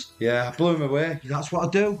 bonus. Yeah, I blew him away. That's what I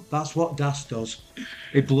do. That's what Das does.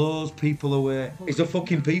 He blows people away. He's a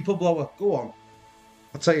fucking people blower. Go on.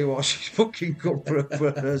 I'll tell you what, she's fucking good for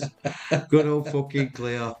us. Good old fucking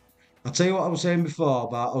Cleo. I'll tell you what I was saying before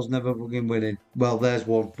about us never fucking winning. Well, there's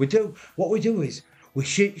one. What we do is, we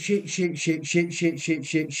shit.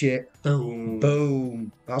 Boom.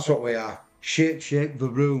 Boom. That's what we are. Shit, the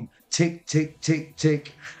room. Tick, tick, tick,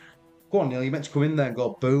 tick. Go on, Neil, you meant to come in there and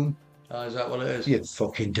go boom. Oh, is that what it is? You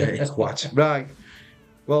fucking dirty twat. Right.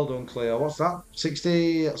 Well done, Cleo. What's that?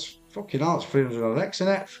 60. That's fucking hell. It's 300 on X,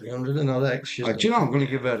 isn't it? 300 and odd X. Do you know I'm going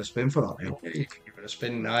to give her a spin for that, Neil? You can give it a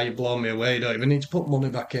spin now. You've blown me away. You don't even need to put money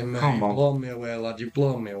back in, mate. Come on. You've blown me away, lad. You've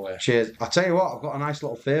blown me away. Cheers. I'll tell you what, I've got a nice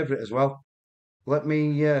little favourite as well. Let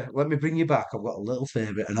me bring you back. I've got a little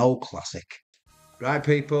favourite, an old classic. Right,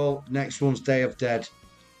 people. Next one's Day of Dead.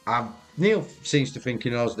 Neil seems to think he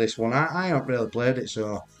knows this one. I haven't really played it,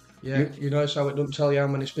 so... Yeah, you notice how it doesn't tell you how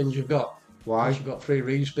many spins you've got? Why? You've got 3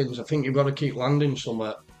 re-spins. I think you've got to keep landing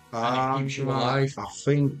somewhere. And it keeps you alive. I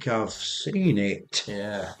think I've seen it.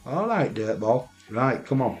 Yeah. All right, dirtball. Right,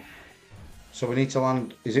 come on. So we need to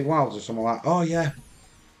land... Is it wilds or something like that? Oh, yeah.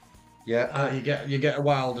 Yeah. You get a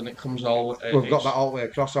wild and it comes all... We've got that all the way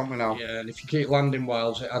across, haven't we now? Yeah, and if you keep landing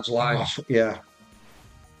wilds, it adds lines. Oh, yeah.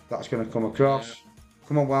 That's going to come across. Yeah.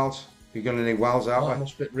 Come on, wilds. You're going to need wilds, aren't we?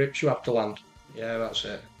 Must be rips you have to land. Yeah, that's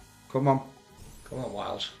it. Come on. Come on,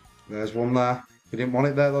 wilds. There's one there. We didn't want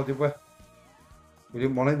it there, though, did we? We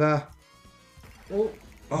didn't want it there.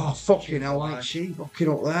 Oh, fucking hell, like she fucking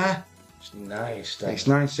up there. It's nice. It's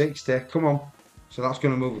 960. Come on. So that's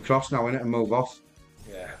going to move across now, innit, and move off.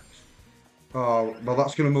 Yeah. Oh, well,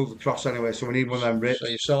 that's going to move across anyway, so we need one of them rips. So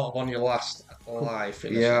you're sort of on your last life,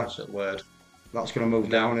 in a sense of word. That's going to move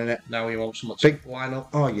down, innit? Now you want someone to line up.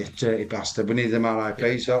 Oh, you dirty bastard. We need them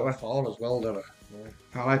RIPs, don't we? 4 as well, don't we?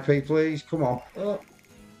 Yeah. RIP, please. Come on. Oh.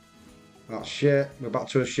 That's shit. We're back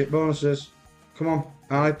to our shit bonuses. Come on,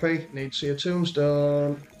 RIP. Need to see a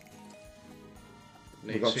tombstone.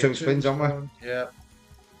 We've got 2 spins, haven't we? Yeah.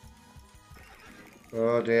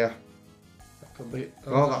 Oh, dear. That could be...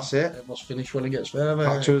 Oh, that's it. It must finish when it gets there,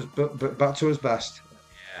 back to us best.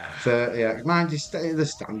 30x. Mind you, the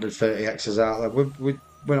standard 30x's out there.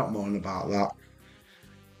 We're not moaning about that.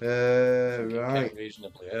 Right. It came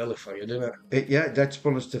reasonably early for you, didn't it? Yeah, dead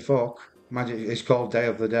spun us to fuck. Imagine it's called Day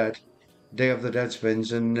of the Dead. Day of the Dead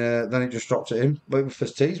spins, and then it just drops it in. Wait for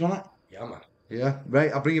first tees, wasn't it? Yeah, man. Yeah.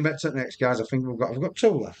 Right, I'll bring you back to the next, guys. I think we've got 2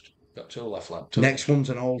 left. Got 2 left, lad. Next one's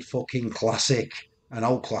an old fucking classic. An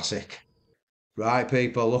old classic. Right,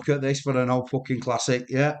 people, look at this for an old fucking classic.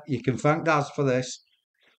 Yeah, you can thank Daz for this.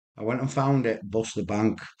 I went and found it, bust the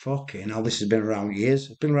bank. Fucking hell, this has been around years.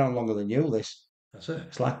 It's been around longer than you, this. That's it.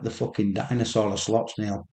 It's like the fucking dinosaur of slots,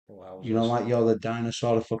 Neil. Wow. You know, like you're the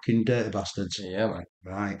dinosaur of fucking dirty bastards. Yeah, man.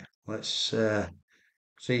 Right, let's... So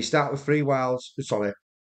you start with 3 wilds. Sorry.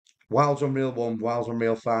 Wilds on reel 1, wilds on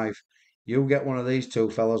reel 5. You get one of these 2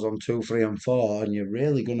 fellas on 2, 3 and 4, and you're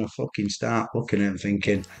really going to fucking start looking at it and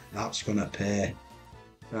thinking, that's going to pay.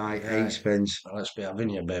 Right, 8 spins. Let's be having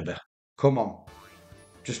you, baby. Come on.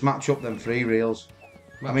 Just match up them 3 reels.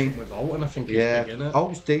 I mean, with Alton, I think he's big, isn't it?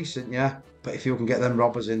 Alton's decent, yeah. But if you can get them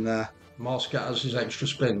robbers in there. More scatters is extra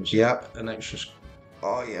spins. Yep. And extra...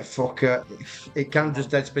 Oh, yeah, fuck it. It can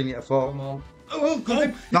just dead spin you to 4. Come on. Oh,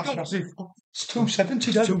 God. That's massive. It's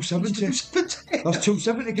 270. It's 270. That's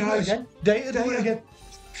 270, guys. Do it again.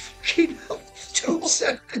 Fucking hell.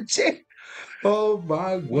 270. Oh,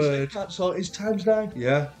 my word. That's all. It's times 9.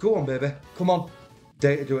 Yeah. Go on, baby. Come on.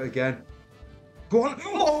 Data, do it again. Go on.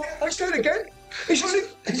 Oh, let's do it again. He's done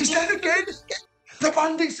it again. The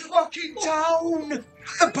Bandits are back in town!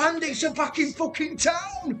 The Bandits are back in fucking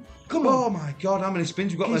town! Come on. Oh my God, how many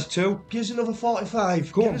spins we've got left? 2. Give us another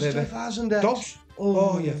 45. Go Get on, us baby. 2,000 X. Dogs.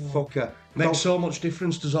 Oh, you fucker. Makes so much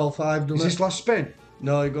difference, does all 5, doesn't Is it? this last spin?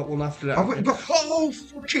 No, you got one after that. Oh,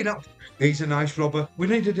 fucking hell. He's a nice robber. We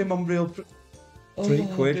needed him on real.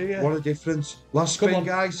 £3. Dear. What a difference. Last spin, Come on,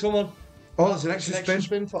 guys. Come on. Oh, there's an extra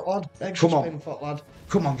spin. For lad. Extra Come on. spin for lad.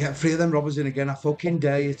 Come on, get 3 of them robbers in again. I fucking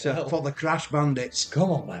dare you to. For the Crash Bandits.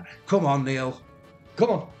 Come on, baby. Come on, Neil. Come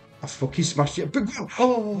on. I fucking smashed it.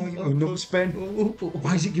 Another spin.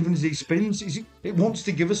 Why is it giving us these spins? It wants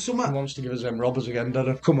to give us some. He wants to give us them robbers again,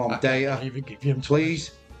 doesn't it? Come on, dare I even give him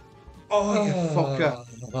please. Oh, you fucker.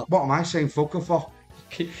 What am I saying fucker for?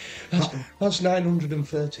 That's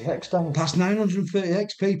 930x down. That's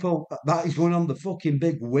 930x, people. That is going on the fucking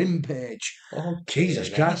big win page. Oh,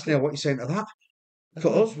 Jesus Christ, Neil, what are you saying to that? Look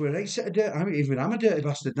at us, we're 8 set of dirt. I'm a dirty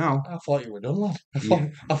bastard now. I thought you were done, lad.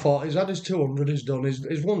 I thought he's had his 200, he's done,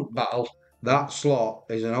 he's won battle. That slot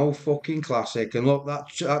is an old fucking classic. And look, that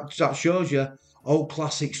shows you old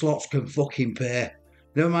classic slots can fucking pay.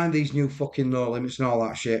 Never mind these new fucking no limits and all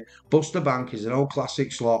that shit. Buster Bank is an old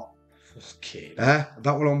classic slot. Fucking. That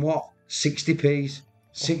one on what? 60p's.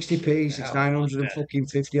 60p's. It's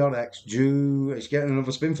 950 odd X. It's getting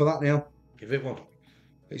another spin for that, Neil. Give it one.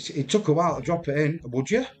 It took a while to drop it in. Would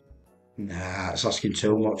you? Nah, it's asking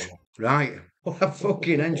too much. Right.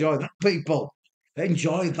 Fucking enjoy that, people.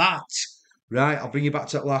 Enjoy that. Right, I'll bring you back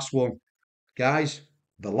to that last one. Guys,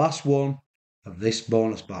 the last one of this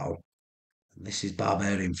bonus battle. And this is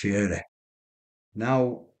Barbarian Fury.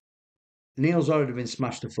 Now, Neil's already been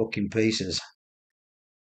smashed to fucking pieces.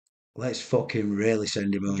 Let's fucking really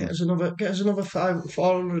send him home. Get us another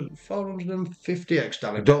 450x,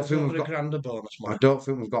 Danny. I don't think we've got a grander bonus, man. I don't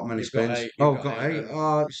think we've got many spins. We've got 8.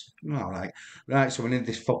 Oh, it's all right. Right, so we need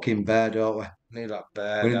this fucking bear, don't we? Need that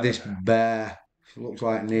bear. We need this bear. It looks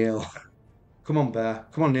like Neil. Come on, bear.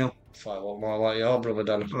 Come on, Neil. Fight a lot more like your brother,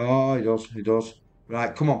 Danny. Oh, he does. He does.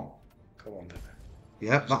 Right, come on. Come on, baby.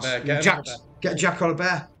 Yep, that's Jack. Get Jack on a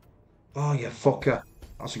bear. Oh, you fucker.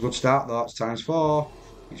 That's a good start, though. It's ×4.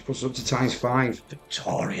 He's put us up to ×5.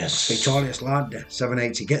 Victorious lad.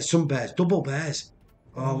 780. Get some bears. Double bears.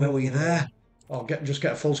 Oh, where were you there? Oh, just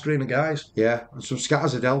get a full screen of guys. Yeah, and some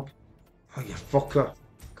scatters would help. Oh, you fucker.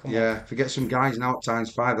 Come on. If we get some guys now at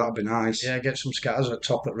 ×5, that'd be nice. Yeah, get some scatters at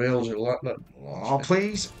top at reels. Oh,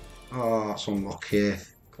 please. Oh, that's unlucky.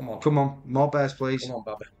 Come on. Come on. More bears, please. Come on,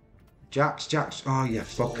 baby. Jacks. Oh, you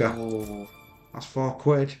fucker. Oh. That's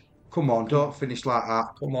 £4. Come on, don't finish like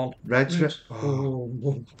that. Come on. Red strip.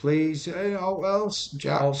 Oh, please. What else?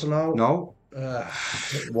 Jacks. No.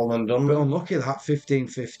 One and done. But unlucky that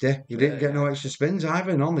 1550. You didn't get no extra spins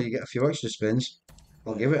either. Normally you get a few extra spins.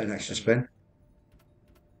 I'll give it an extra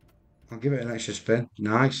spin.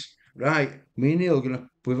 Nice. Right. Me and Neil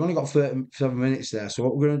we've only got 37 minutes there. So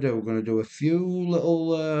what we're going to do, we're going to do a few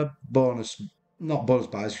little not bonus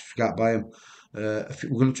buys, because we can't buy them. We're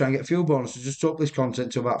going to try and get a few bonuses just to up this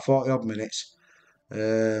content to about 40 odd minutes.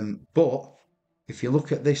 But if you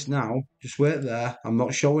look at this now, just wait there. I'm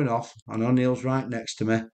not showing off. I know Neil's right next to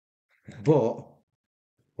me. But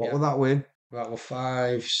what will that win? That was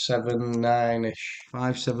 579-ish.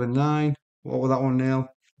 579. What was that one, Neil?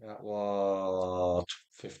 That was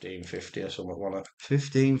 1550 or something, wasn't it?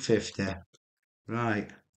 1550. Right.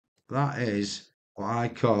 That is what I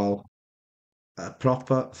call a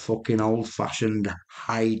proper fucking old-fashioned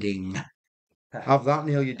hiding. Have that,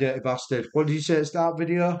 Neil, you dirty bastard. What did you say at the start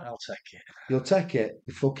video? I'll take it. You'll take it?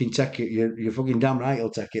 You fucking take it. You're fucking damn right you'll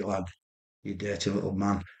take it, lad. You dirty little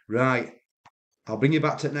man. Right. I'll bring you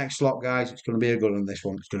back to the next slot, guys. It's going to be a good one, this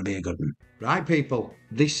one. It's going to be a good one. Right, people.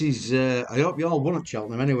 This is... I hope you all won at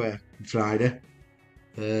Cheltenham anyway, Friday.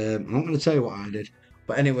 I'm not going to tell you what I did.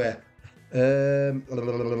 But anyway...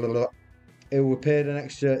 we paid an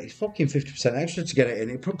extra... It's fucking 50% extra to get it in.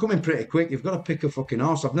 It come in pretty quick. You've got to pick a fucking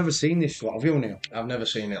horse. I've never seen this slot. Have you, Neil? I've never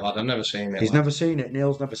seen it, lad. I've never seen it. He's never seen it.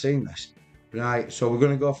 Neil's never seen this. Right, so we're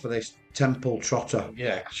going to go for this temple trotter.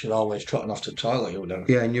 Yeah, because you're always trotting off to the toilet, you don't.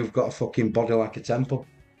 Yeah, and you've got a fucking body like a temple.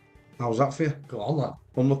 How's that for you? Go on, lad.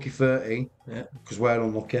 Unlucky 13. Yeah. Because we're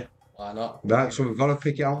unlucky. Why not? Right, so we've got to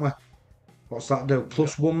pick it, haven't we? What's that do?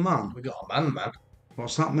 Plus one man? We got a man.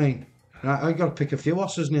 What's that mean? Right, I've got to pick a few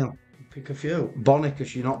horses, Neil. Pick a few. Bonnie,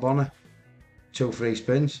 because you're not Bonnie. 2 free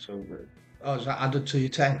spins. Oh, is that added to your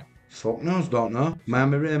 10? Fuck knows, don't know.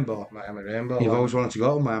 Miami Rainbow. You've always wanted to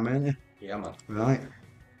go to Miami, haven't you? Yeah, man. Right.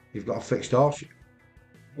 You've got a fixed horse.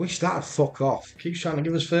 We started fuck off. Keeps trying to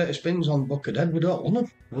give us 30 spins on Bucket Head. We don't want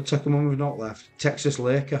them. We'll take them when we've not left. Texas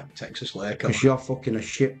Laker. Texas Laker. Because you're fucking a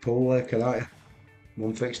shit pool Laker, aren't you?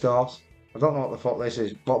 One fixed horse. I don't know what the fuck this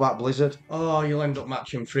is. What about Blizzard? Oh, you'll end up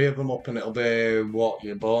matching 3 of them up and it'll be, what,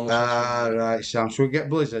 your bonus? Ah, right, Sam. Should we get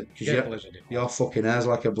Blizzard? Get Blizzard. Your fucking hair's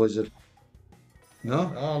like a blizzard.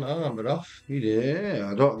 No? Oh, no, I'm off. Yeah,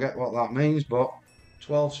 I don't get what that means, but...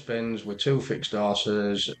 12 spins with 2 fixed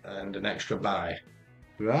horses and an extra buy.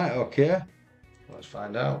 Right, okay. Let's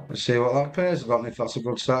find out. Let's see what that pays. I don't know if that's a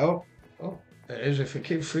good setup. Oh, it is if it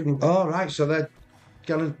keeps freaking... Oh, right, so they're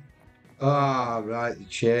gonna... Ah, right, the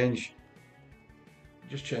change.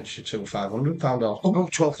 Just changed to two £500 off. Oh,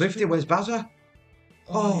 12.50, where's Bazza?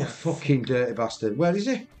 Oh, yeah. fucking dirty bastard. Where is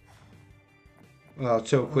he? Well,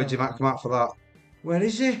 £2 he might come out for that. Where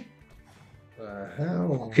is he?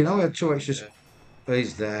 Hell. Fucking hell, we had 2 extras.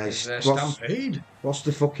 He's there. Is there Stampede? What's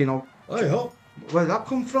the fucking... Hey up. Where'd that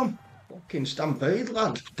come from? Fucking Stampede,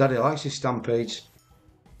 lad. Daddy likes his stampedes.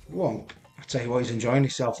 Go on. I tell you what, he's enjoying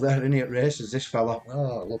himself there, isn't he, at races, this fella?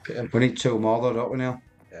 Oh, look at him. We need 2 more though, don't we, Neil?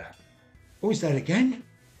 Yeah. Oh, he's there again.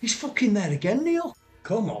 He's fucking there again, Neil.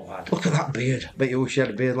 Come on, lad. Look at that beard. Bet you wish you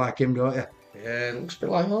had a beard like him, don't you? Yeah, it looks a bit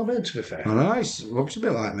like my beard, to be fair. Oh, nice. Looks a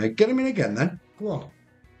bit like me. Get him in again, then. Come on.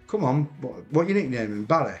 Come on. What you nickname him?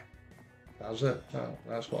 Barry? That's it. Oh,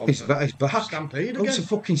 that's what I'm He's back. Stampede Oh, it's a again.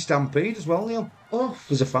 fucking stampede as well, Neil. Oh,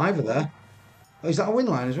 There's a 5 there. Oh, is that a win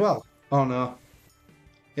line as well? Oh, no.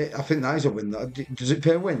 I think that is a win, though. Does it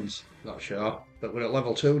pay wins? not sure. But we're at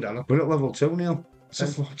level 2, Dan. We're at level 2, Neil.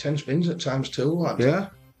 10 spins at times 2, lad. Yeah?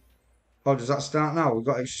 Oh, does that start now? We've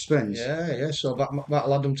got extra spins? Yeah, so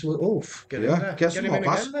that'll add them to it. Oof. Get Yeah, in there. get Get some him more in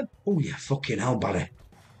pass. again, then. Oh, yeah, fucking hell, Barry.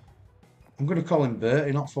 I'm going to call him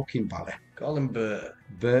Bertie, not fucking Barry. Call him Bert.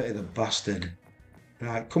 Bertie the bastard.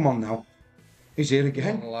 Right, come on now. He's here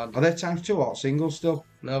again. Come on, lad. Are there times 2 or singles still?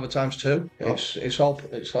 No, the times 2. Oh. It's all.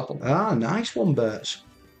 Ah, nice one, Berts.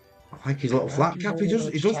 I like his little flat cap. He does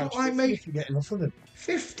look like me. If you get enough of him.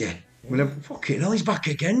 50. I mean, fucking hell, he's back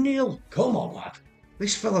again, Neil. Come on, lad.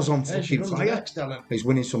 This fella's on fucking fire. He's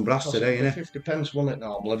winning some brass today, isn't 50 pence won it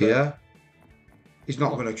normally. he? Yeah. He's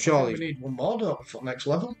not going to, We surely. need one more, don't we, for next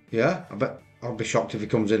level? Yeah, I bet. I'll be shocked if he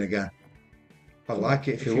comes in again. I'd like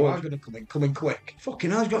it if he you are would. going to come in quick. Fucking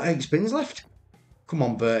hell, he's got 8 spins left. Come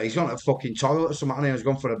on, Bert. He's gone to the fucking toilet or something, and he's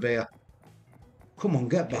gone for a beer. Come on,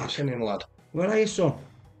 get back. Get in, lad. Where are you, son?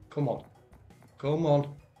 Come on. Come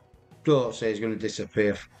on. Don't say he's going to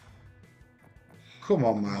disappear. Come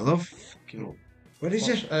on, my love. Fucking... Where is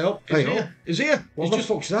he? Hey up. Hey, He's here. up. He's here. What the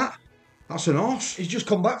fuck's that? That's an horse. He's just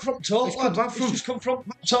come back from top, He's lad. come back from- He's just come from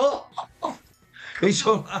top. He's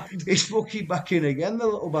fucking back in again, the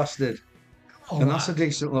little bastard. Oh, And that's a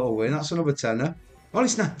decent little win. That's another tenner. Oh,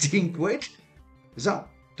 it's 19 quid. Is that?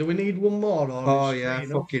 Do we need one more? Or Oh, is yeah. three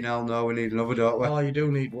enough? Fucking hell, no. We need another, don't we? Oh, you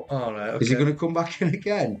do need one. All right. Okay. Is he going to come back in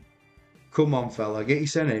again? Come on, fella. Get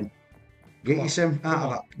yourself in. Get Come on. yourself out Come of on.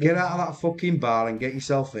 that. Get out of that fucking bar and get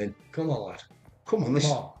yourself in. Come on, lad. Come on, this.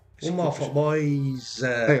 Come on. One more for boys.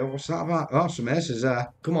 Hey, what's that about? Oh, some aces there.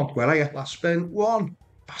 Come on. Where are you? Last spin. One.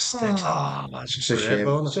 Bastard. Ah, that's It's a shame.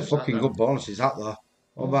 It's a fucking good bonus, is that, though?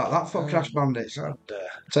 What about that for Crash Bandits?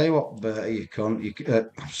 Tell you what, Bertie, you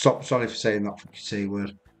cunt. Sorry for saying that fucking C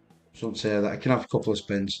word. Shouldn't say that. I can have a couple of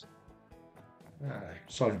spins. Aye.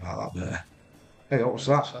 Sorry about that, Bertie. Hey, what's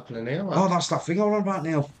that? What's happening here, lad? Oh, that's that thing I was on about,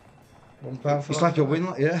 Neil. £1 for It's that. like a win.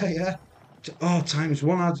 Yeah. Oh, times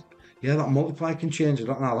 1. Yeah, that multiplier can change. I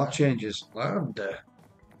don't know how that changes. Lad.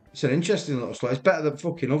 It's an interesting little slot. It's better than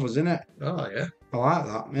fucking others, isn't it? Oh, yeah. I like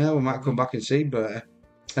that. Yeah, we might come back and see Bertie.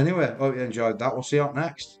 Anyway, hope you enjoyed that. We'll see you up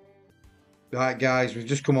next. Right, guys, we've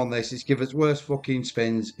just come on this. It's give us worst fucking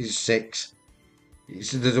spins. It's 6.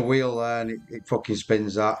 There's a wheel there and it fucking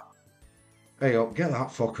spins that. Hey, up, get that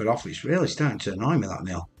fucker off. It's really starting to annoy me, that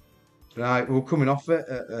Neil. Right, we're coming off it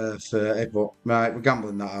at 30, but right, we're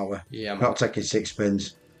gambling that, aren't we? Yeah, man. Not taking 6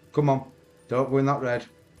 spins. Come on, don't go in that red.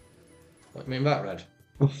 What do you mean that, Red?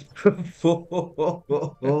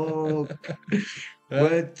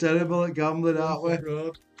 We're terrible at gambling, aren't we?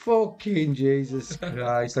 Road. Fucking Jesus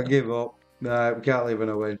Christ, I give up. Right, we can't leave in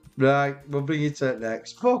a win. Right, we'll bring you to it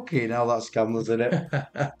next. Fucking hell, that's gamblers, isn't it?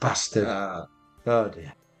 Bastard. Ah, Oh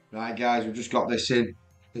dear. Right, guys, we've just got this in.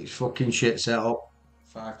 It's fucking shit set up.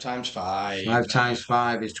 5 times 5. 5 times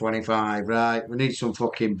 5 is 25. Right, we need some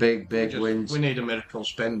fucking big wins. We need a miracle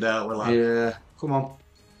spin, don't we, lad? Yeah, come on.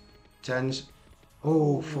 10s.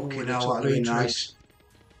 Oh, fucking hell, that'd be nice.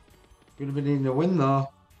 We're going to be needing a win, though.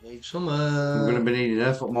 Need some. We're going to be needing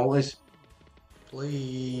airfoot multis.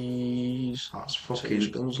 Please. That's 2 fucking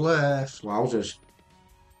spins left. wowzers.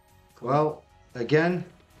 Well, again,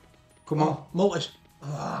 come on. Multis.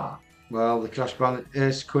 Ah. Well, the Crash Bandit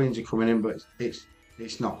Ace Queens are coming in, but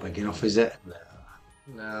it's not big enough, is it?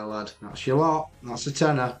 No, lad. That's your lot. That's a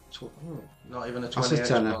tenner. Not even a That's a 20x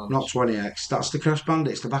tenner, bonus. not 20x. That's the Crash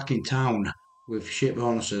Bandits. They're back in town with shit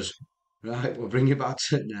bonuses. Right, we'll bring you back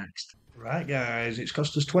to it next. Right, guys, it's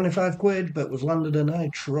cost us 25 quid, but we've landed a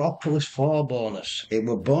Nitropolis 4 bonus. It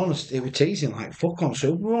were bonus. It were teasing like fuck on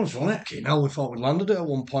Super Bonus, wasn't it? You know, we thought we landed it at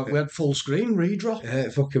one point. We had full screen redrop.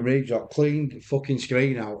 Fucking redrop, cleaned the fucking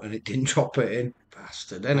screen out, and it didn't drop it in.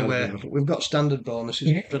 Bastard. Anyway, we've got standard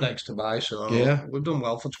bonuses for next to buy, so Yeah. we've done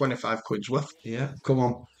well for 25 quid's worth. Yeah, come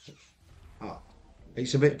on.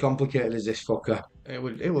 It's a bit complicated as this fucker. It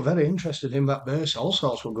were very interested in that base. All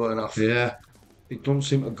sorts were going off. Yeah. It doesn't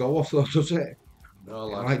seem to go off though, does it? No,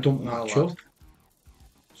 lad. It like don't match up.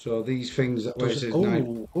 So these things that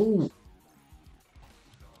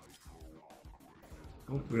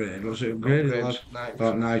upgrade, was it upgraded, lad?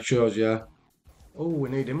 About nitros, yeah. Oh, we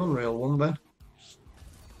need him on rail 1 then.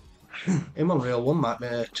 Him on rail 1 might be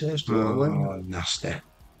a tasty little win. Oh, nasty.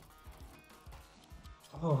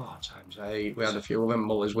 Oh, times 8. We had a few of them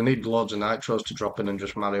mullies. We need loads of nitros to drop in and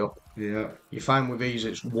just marry up. Yeah. You find with these,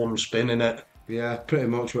 it's one spin in it. Yeah, pretty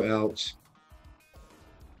much what else.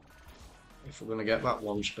 If we're going to get that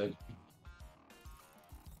one spin.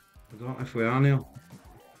 I don't know if we are, Neil.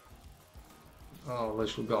 Oh, at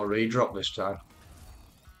least we've got a redrop this time.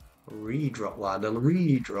 A redrop, lad. A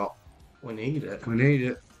redrop. We need it. We need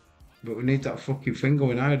it. But we need that fucking thing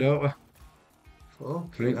going now, don't we?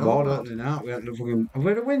 We need board opening out. We haven't fucking. Have we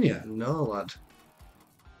had a win yet? No, lad.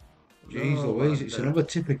 Jeez Louise, it's another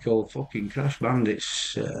typical fucking Crash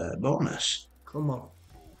Bandits bonus. Come on.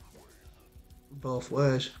 Both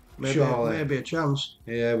ways. Maybe a chance.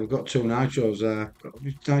 Yeah, we've got 2 nitros there.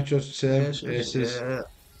 Nitros the same. Aces. Yeah.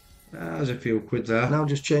 There's a few quid there. Now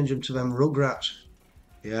just change them to them rugrats.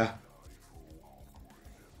 Yeah.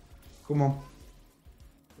 Come on.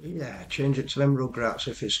 Yeah, change it to them rugrats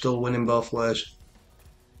if it's still winning both ways.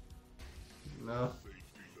 No.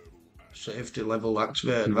 Safety level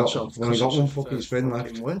activated. We've only got one fucking spin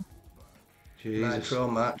left. Win. Jesus. Nitro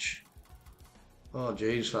match. Oh,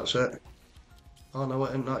 jeez, that's it. Oh, no,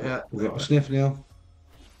 it ain't not yet. We've got a sniff now.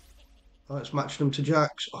 Oh, it's matched them to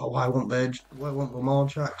jacks. Oh, why won't we more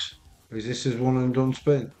jacks? Is this his one and done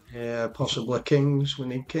spin? Yeah, possibly kings. We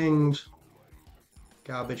need kings.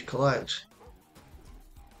 Garbage collect.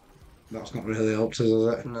 That's not really helped us,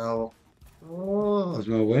 has it? No. Oh. There's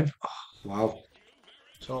no win. Wow.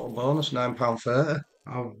 Total bonus, £9.30.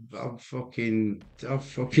 I've fucking took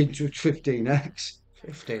 15x.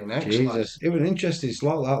 15x. Jesus. It was an interesting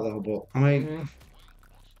slot that though, but I mean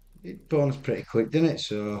it bonus pretty quick, didn't it?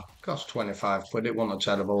 So cost 25 quid, it wasn't a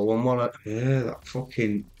terrible one, was it? Yeah, that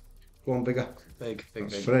fucking go on bigger. Big.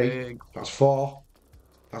 That's 3. That's 4.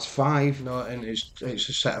 That's 5. No, and it's a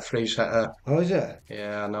set of 3 setter. Oh, is it?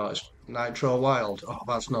 Yeah, I know, it's Nitro Wild. Oh,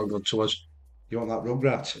 that's no good to us. You want that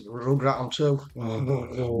Rugrat? Rugrat on 2.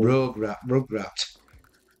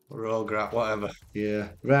 Rugrat, whatever. Yeah.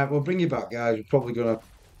 Right, we'll bring you back, guys. We're probably gonna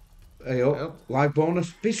live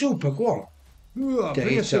bonus. Be super, go on.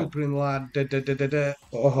 Bring a super in, lad.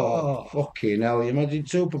 Oh, fucking hell. You imagine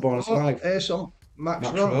super bonus live. Ace on Max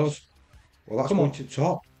Rose. Well, that's going to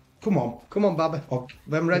top. Come on. Come on, Babby.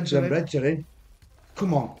 Them reds are in.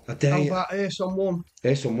 Come on. I dare you. How about ace on 1?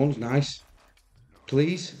 Ace on 1's nice.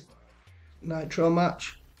 Please. Nitro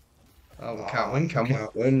match. Oh, we can't win, can we?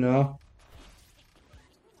 Can't win, no.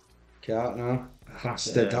 Can't, no. That's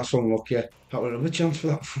unlucky. That was another chance for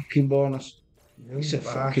that fucking bonus. He's a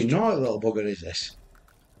fucking naughty little bugger, is this?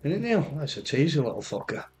 Isn't it, Neil? That's a teaser little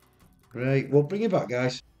fucker. Right, we'll bring it back,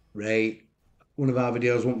 guys. Right. One of our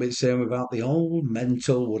videos won't be the same without the old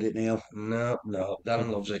mental, would it, Neil? No. Dan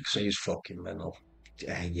loves it because he's fucking mental.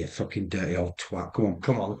 Hey, you fucking dirty old twat.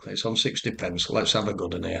 Come on. It's on 60 pence. Let's have a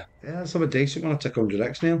good one here. Yeah, let's have a decent one. I'd take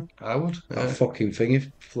 100x, Neil. I would. That fucking thing you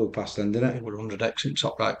flew past then, didn't it? We're 100x in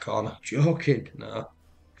top right corner. Joking. No.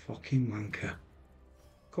 Fucking wanker.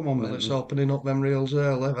 Come on, man. It's opening up them reels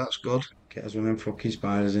early. That's good. Get us one of them fucking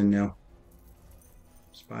spiders in now.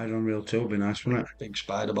 Spider on reel 2 would be nice, wouldn't it? Big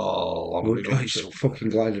spider ball. It's fucking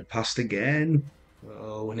glided past again.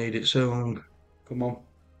 Oh, we need it soon. Come on.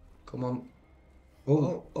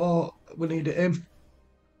 Oh, we need it in.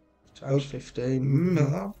 Times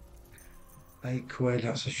 15. 8 quid,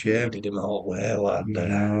 that's a shame. Did him all way, lad.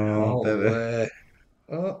 No, baby.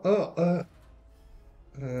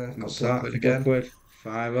 What's that? Again. Quid.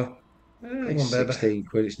 Fiver. It's 16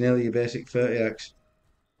 quid. It's nearly your basic 30x.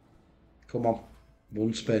 Come on.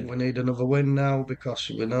 One spin. We need another win now because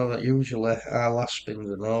we know that usually our last spins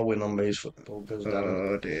are no win on these football.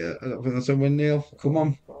 Oh dear. I don't think that's a win, Neil. Come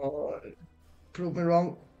on. Prove me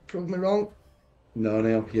wrong. No,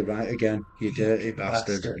 Neil, you're right again. You dirty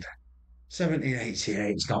bastard. 1788.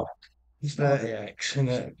 It's not 30x,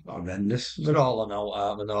 innit? horrendous. They're all an out,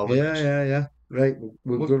 aren't they, nowadays? Yeah. Right,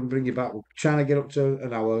 we're going to bring you back. We're trying to get up to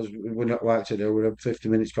an hour, as we're not like to do. We're at 50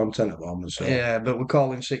 minutes content at the moment, so. Yeah, but we're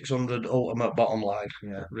calling 600 ultimate bottom line,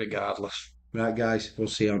 Yeah. regardless. Right, guys, we'll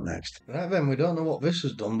see you on next. Right then, we don't know what this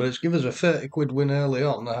has done, but it's given us a 30 quid win early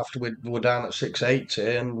on after we're down at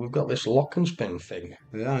 680, and we've got this lock and spin thing.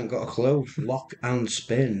 Yeah, I ain't got a clue. Lock and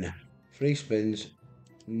spin. 3 spins.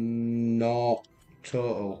 Not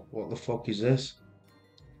total. What the fuck is this?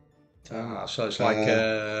 So it's like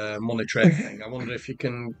a money trade thing. I wonder if you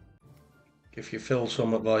can, if you fill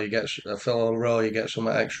something, well, you get a fill a row, you get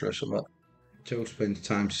something extra, something. 2 spins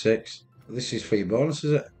times 6. This is for your bonus,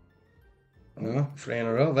 is it? No? 3 in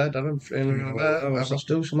a row there, Darren. 3 in a row there. Let's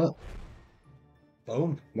do something.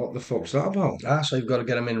 Boom. What the fuck's that about? So you've got to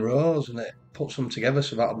get them in rows, and it puts them together,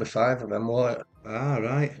 so that'll be 5 of them, won't it?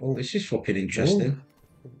 Right. Oh, this is fucking interesting.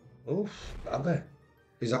 Oof, that'll be.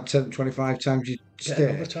 Is that 25 times you Get stay?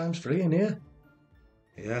 another times 3 in here.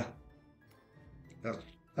 Yeah.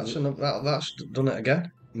 That's done it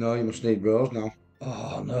again. No, you must need rows now.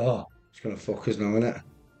 Oh no. It's going to fuck us now, isn't it?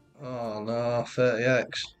 Oh no, 30x.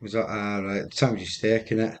 Was that right? Times your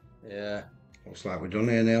stake in it. Yeah. Looks like we're done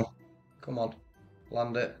here, Neil. Come on.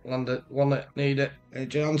 Land it, want it, need it. Hey,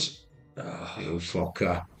 Jones. Oh. You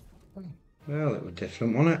fucker. Well, it was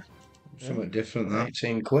different, wasn't it? Something different, that.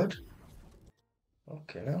 18 quid.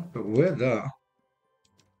 Okay, now. But weird, that.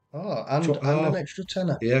 Oh, and an extra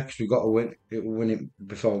tenner. Yeah, because we got to win. We'll win it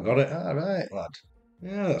before we got it. Right, lad.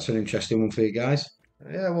 Yeah, that's an interesting one for you guys.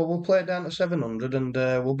 Yeah, well, we'll play it down to 700 and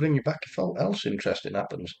we'll bring you back if anything else interesting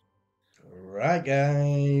happens. Right,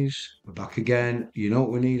 guys. We're back again. You know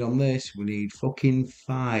what we need on this? We need fucking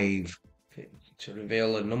 5. To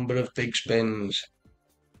reveal a number of big spins.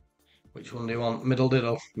 Which one do you want? Middle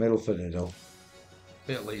diddle? Middle for diddle.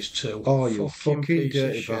 Be at least 2. Oh, you fucking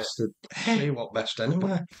dirty bastard. See what best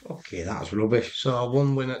anyway. Okay, that's rubbish. So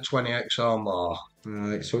 1 win at 20x or more.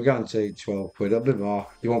 Right, so we're guaranteed 12 quid, a bit more.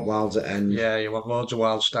 You want wilds at end? Yeah, you want loads of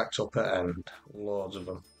wilds stacked up at end. Loads of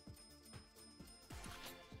them.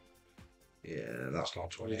 Yeah, that's not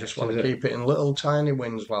 20. You just want to keep it in little tiny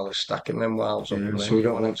wins while they're stacking them wilds up. Yeah, so we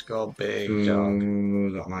don't want it to go big.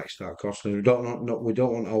 That might start costing us. We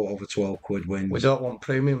don't want over 12 quid wins. We don't want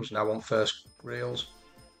premiums now. I want first reels.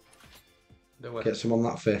 Do we? Get some on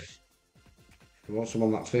that 5th. We want some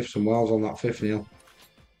on that 5th. Some wilds on that 5th, Neil.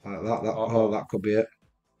 Like that. That could be it.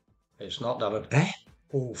 It's not, Darren. Eh?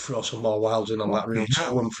 Oh, throw some more wilds in on that reel.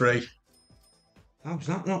 2 and 3. How's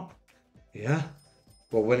that not? Yeah.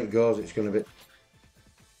 Well, when it goes, it's going to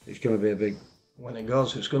be a big. When it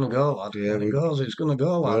goes, it's going to go, lad. Yeah, when it goes, it's going to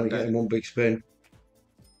go, lad. We're only getting one big spin.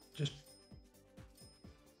 Just.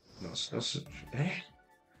 That's. Eh?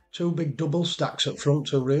 2 big double stacks up front,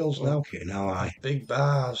 2 reels now. Okay, now I. Big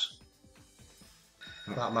bars.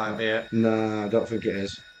 That might be it. Nah, I don't think it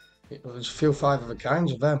is. There's a few 5 of a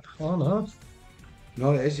kinds of them. Oh no.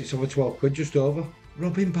 No, it is. It's over 12 quid, just over.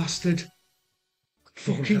 Robbing bastard.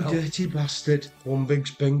 Fucking dirty bastard. 1 big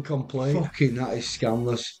spin complete. Fucking, that is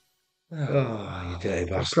scandalous. Oh, you dirty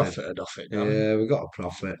bastard. We profited off it, now. Yeah, we got a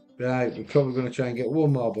profit. Right, we're probably going to try and get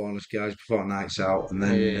 1 more bonus, guys, before night's out, and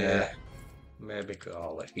then... Yeah, maybe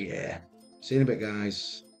call it. Yeah. See you in a bit,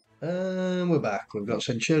 guys. We're back. We've got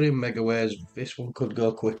Centurion Megaways. This one could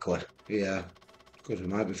go quickly. Yeah, because we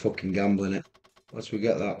might be fucking gambling it. Once we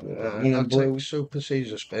get that. I'd take Super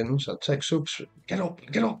Caesar spins. I'd take Super... Get up!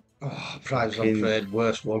 Oh, prize on trade,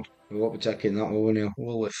 worst one. We won't be taking that one, will you?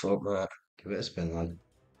 Will we fuck that? Give it a spin, lad.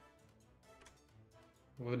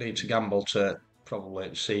 We need to gamble to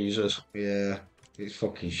probably Caesars. Yeah, it's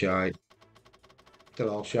fucking shite. They're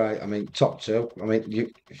all shite. I mean, top 2. I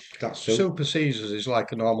mean, that's Super Caesars is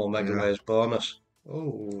like a normal Megaways bonus.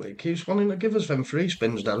 Oh, it keeps wanting to give us them free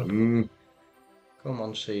spins, Darren. Come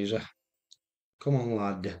on, Caesar. Come on,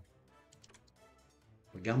 lad.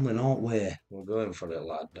 We're gambling, aren't we? We're going for it,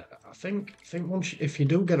 lad. I think once if you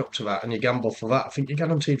do get up to that and you gamble for that, I think you're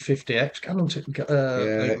guaranteed 50x,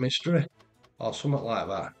 guaranteed mystery or something like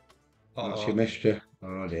that. That's your mystery.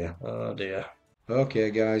 Oh dear. Oh dear.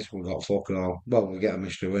 Okay, guys, we've got fuck all. Well, we get a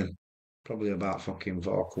mystery win. Probably about fucking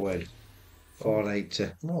 4 quid.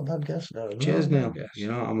 480. Not a bad guess, no. Cheers, Neil. You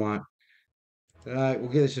know what I'm like. Right,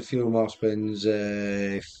 we'll give this a few more spins.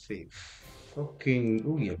 Fucking,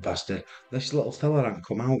 oh, you bastard. This little fella hasn't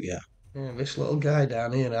come out yet. Yeah, this little guy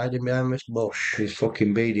down here hiding behind this bush. His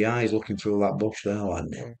fucking beady eyes looking through that bush there,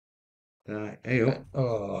 wasn't he? Right, hey up.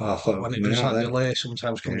 Oh, when it does that delay,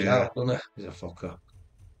 sometimes comes out, doesn't it? He's a fucker.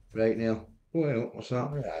 Right, Neil. Well, what's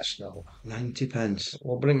that? Yeah, it's not. 90 pence.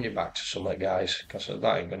 We'll bring you back to something, guys, because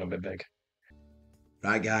that ain't going to be big.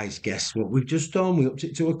 Right, guys, guess what we've just done? We upped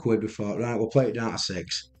it to £1. We thought, right, we'll play it down to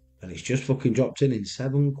 6. And it's just fucking dropped in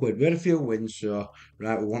 £7. We had a few wins, so,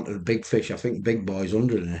 right, we wanted a big fish. I think big boy's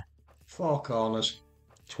under in it. 4 corners.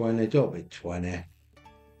 20, don't be 20.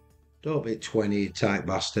 Don't be 20, you tight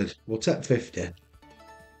bastard. We'll take 50.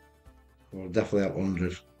 We'll definitely have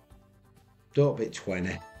 100. Don't be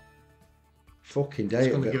 20. Fucking day. It's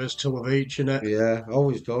going to give us 2 of each, innit? Yeah,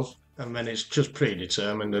 always does. And then it's just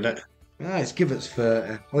predetermined, isn't it? Ah, it's give us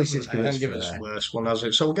 30. At least it's give us 30. Give us worse one, has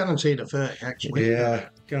it? So we're guaranteed a 30, actually. Yeah,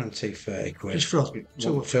 guarantee 30 quid. Just for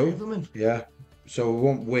 2 or 3 of them in. Yeah. So we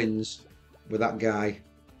want wins with that guy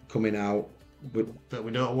coming out. But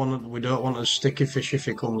we don't want a sticky fish if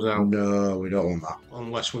he comes out. No, we don't want that.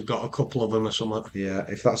 Unless we've got a couple of them or something. Yeah,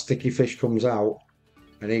 if that sticky fish comes out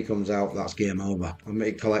and he comes out, that's game over. And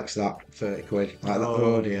he collects that 30 quid. Like that.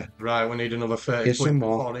 Oh dear. Right, we need another 30 quid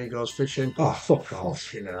before he goes fishing. Oh, fuck off.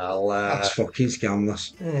 Fucking hell. That's fucking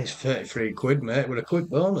scandalous. Yeah, it's 33 quid, mate, with a quick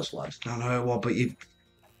bonus, lad. I know, well, but you...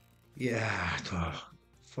 Yeah,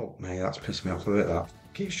 fuck me, that's pissed me off a bit, that.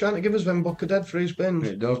 Keeps trying to give us them buck of dead free spins.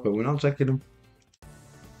 It does, but we're not taking them.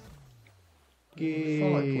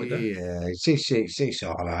 Yeah, it's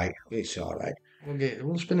alright. It's alright.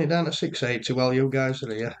 We'll spin it down to 680 while you guys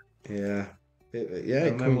are here. Yeah.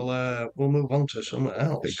 And then we'll move on to something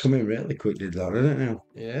else. It come in really quick, did that, didn't it now?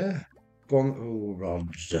 Yeah. Go on. Oh,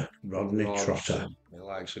 Rodney Trotter. He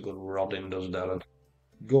likes a good rodding, does Darren.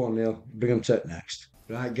 Go on, Neil. Bring them to next.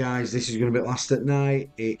 Right, guys, this is going to be last at night.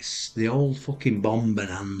 It's the old fucking bomb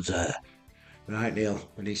bonanza. Right, Neil,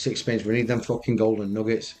 we need 6 spins. We need them fucking golden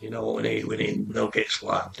nuggets. You know what we need? We need nuggets,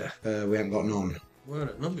 lad. We haven't got none. Where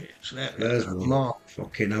are nuggets? There's one. More.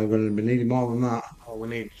 Fucking hell, we're going to be needing more than that. Oh, we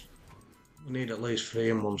need at least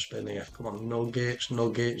 3 in one spin here. Come on, nuggets.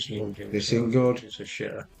 This ain't good. It's a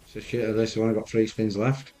shitter. It's a shitter, this. We've only got 3 spins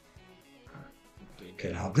left.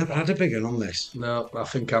 Okay, I've never had a big one on this. No, I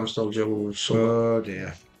think I'm still due some. Oh,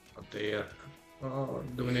 dear. Oh, dear. Oh,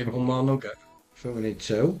 do we need one more nugget? I think we need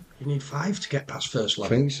 2. You need 5 to get past first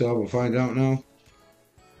level. I think so. We'll find out now.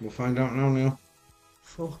 Neil.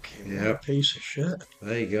 Fucking piece of shit.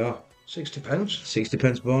 There you go. 60 pence. 60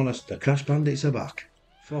 pence bonus. The Crash Bandits are back.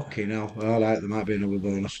 Fucking hell. Alright, there might be another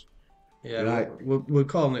bonus. Yeah, right. We're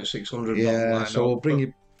calling it 600. Yeah, so we'll bring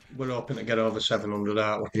you... We're hoping to get over 700,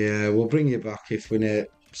 aren't we? Yeah, we'll bring you back if we need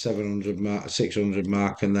 700 mark, 600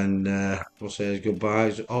 mark, and then we'll say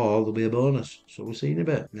goodbyes, or there'll be a bonus. So we'll see you in a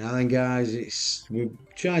bit. Now then, guys, we've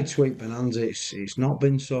tried Sweet Bonanza. It's not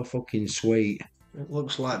been so fucking sweet. It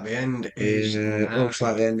looks like the end is it looks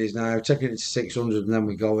like the end is now. We're taking it to 600 and then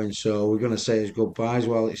we're going. So we're going to say goodbyes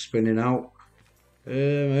while it's spinning out. I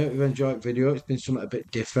hope you've enjoyed the video. It's been something a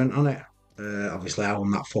bit different on it. Obviously, I won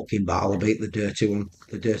that fucking battle. I beat the dirty one,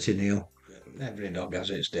 the dirty Neil. Every dog has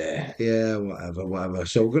its day. Yeah, whatever.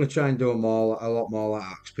 So we're going to try and do them all, a lot more like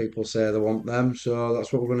that. People say they want them, so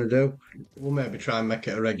that's what we're going to do. We'll maybe try and make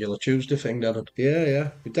it a regular Tuesday thing, Darren. Yeah.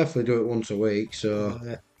 We definitely do it once a week, so...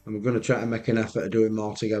 Yeah. And we're going to try to make an effort of doing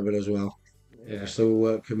more together as well. Yeah. Obviously,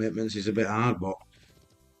 work commitments is a bit hard, but...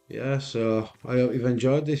 Yeah, so I hope you've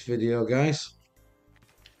enjoyed this video, guys.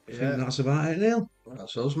 I think that's about it, Neil.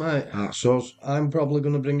 That's us, mate. That's us. I'm probably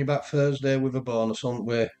going to bring you back Thursday with a bonus, aren't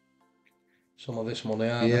we? Some of this money,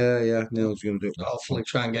 aren't Yeah. Neil's going to do it. Hopefully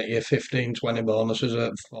try and get you 15, 20 bonuses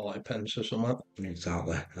at 40 pence or something.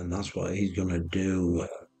 Exactly. And that's what he's going to do.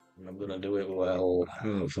 I'm going to do it well.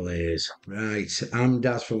 Hopefully he is. Right, I'm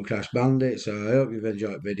Daz from Crash Bandits, so I hope you've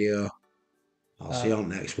enjoyed the video. I'll see you on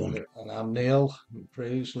the next one. And I'm Neil.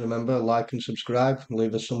 Please remember, like and subscribe.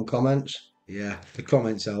 Leave us some comments. Yeah, the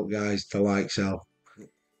comments help, guys. The likes help.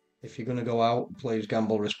 If you're going to go out, please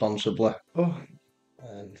gamble responsibly. Oh.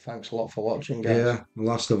 And thanks a lot for watching, guys. Yeah,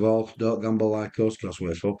 last of all, don't gamble like us because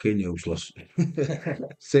we're fucking useless.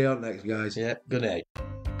 See you on next, guys. Yeah, good night.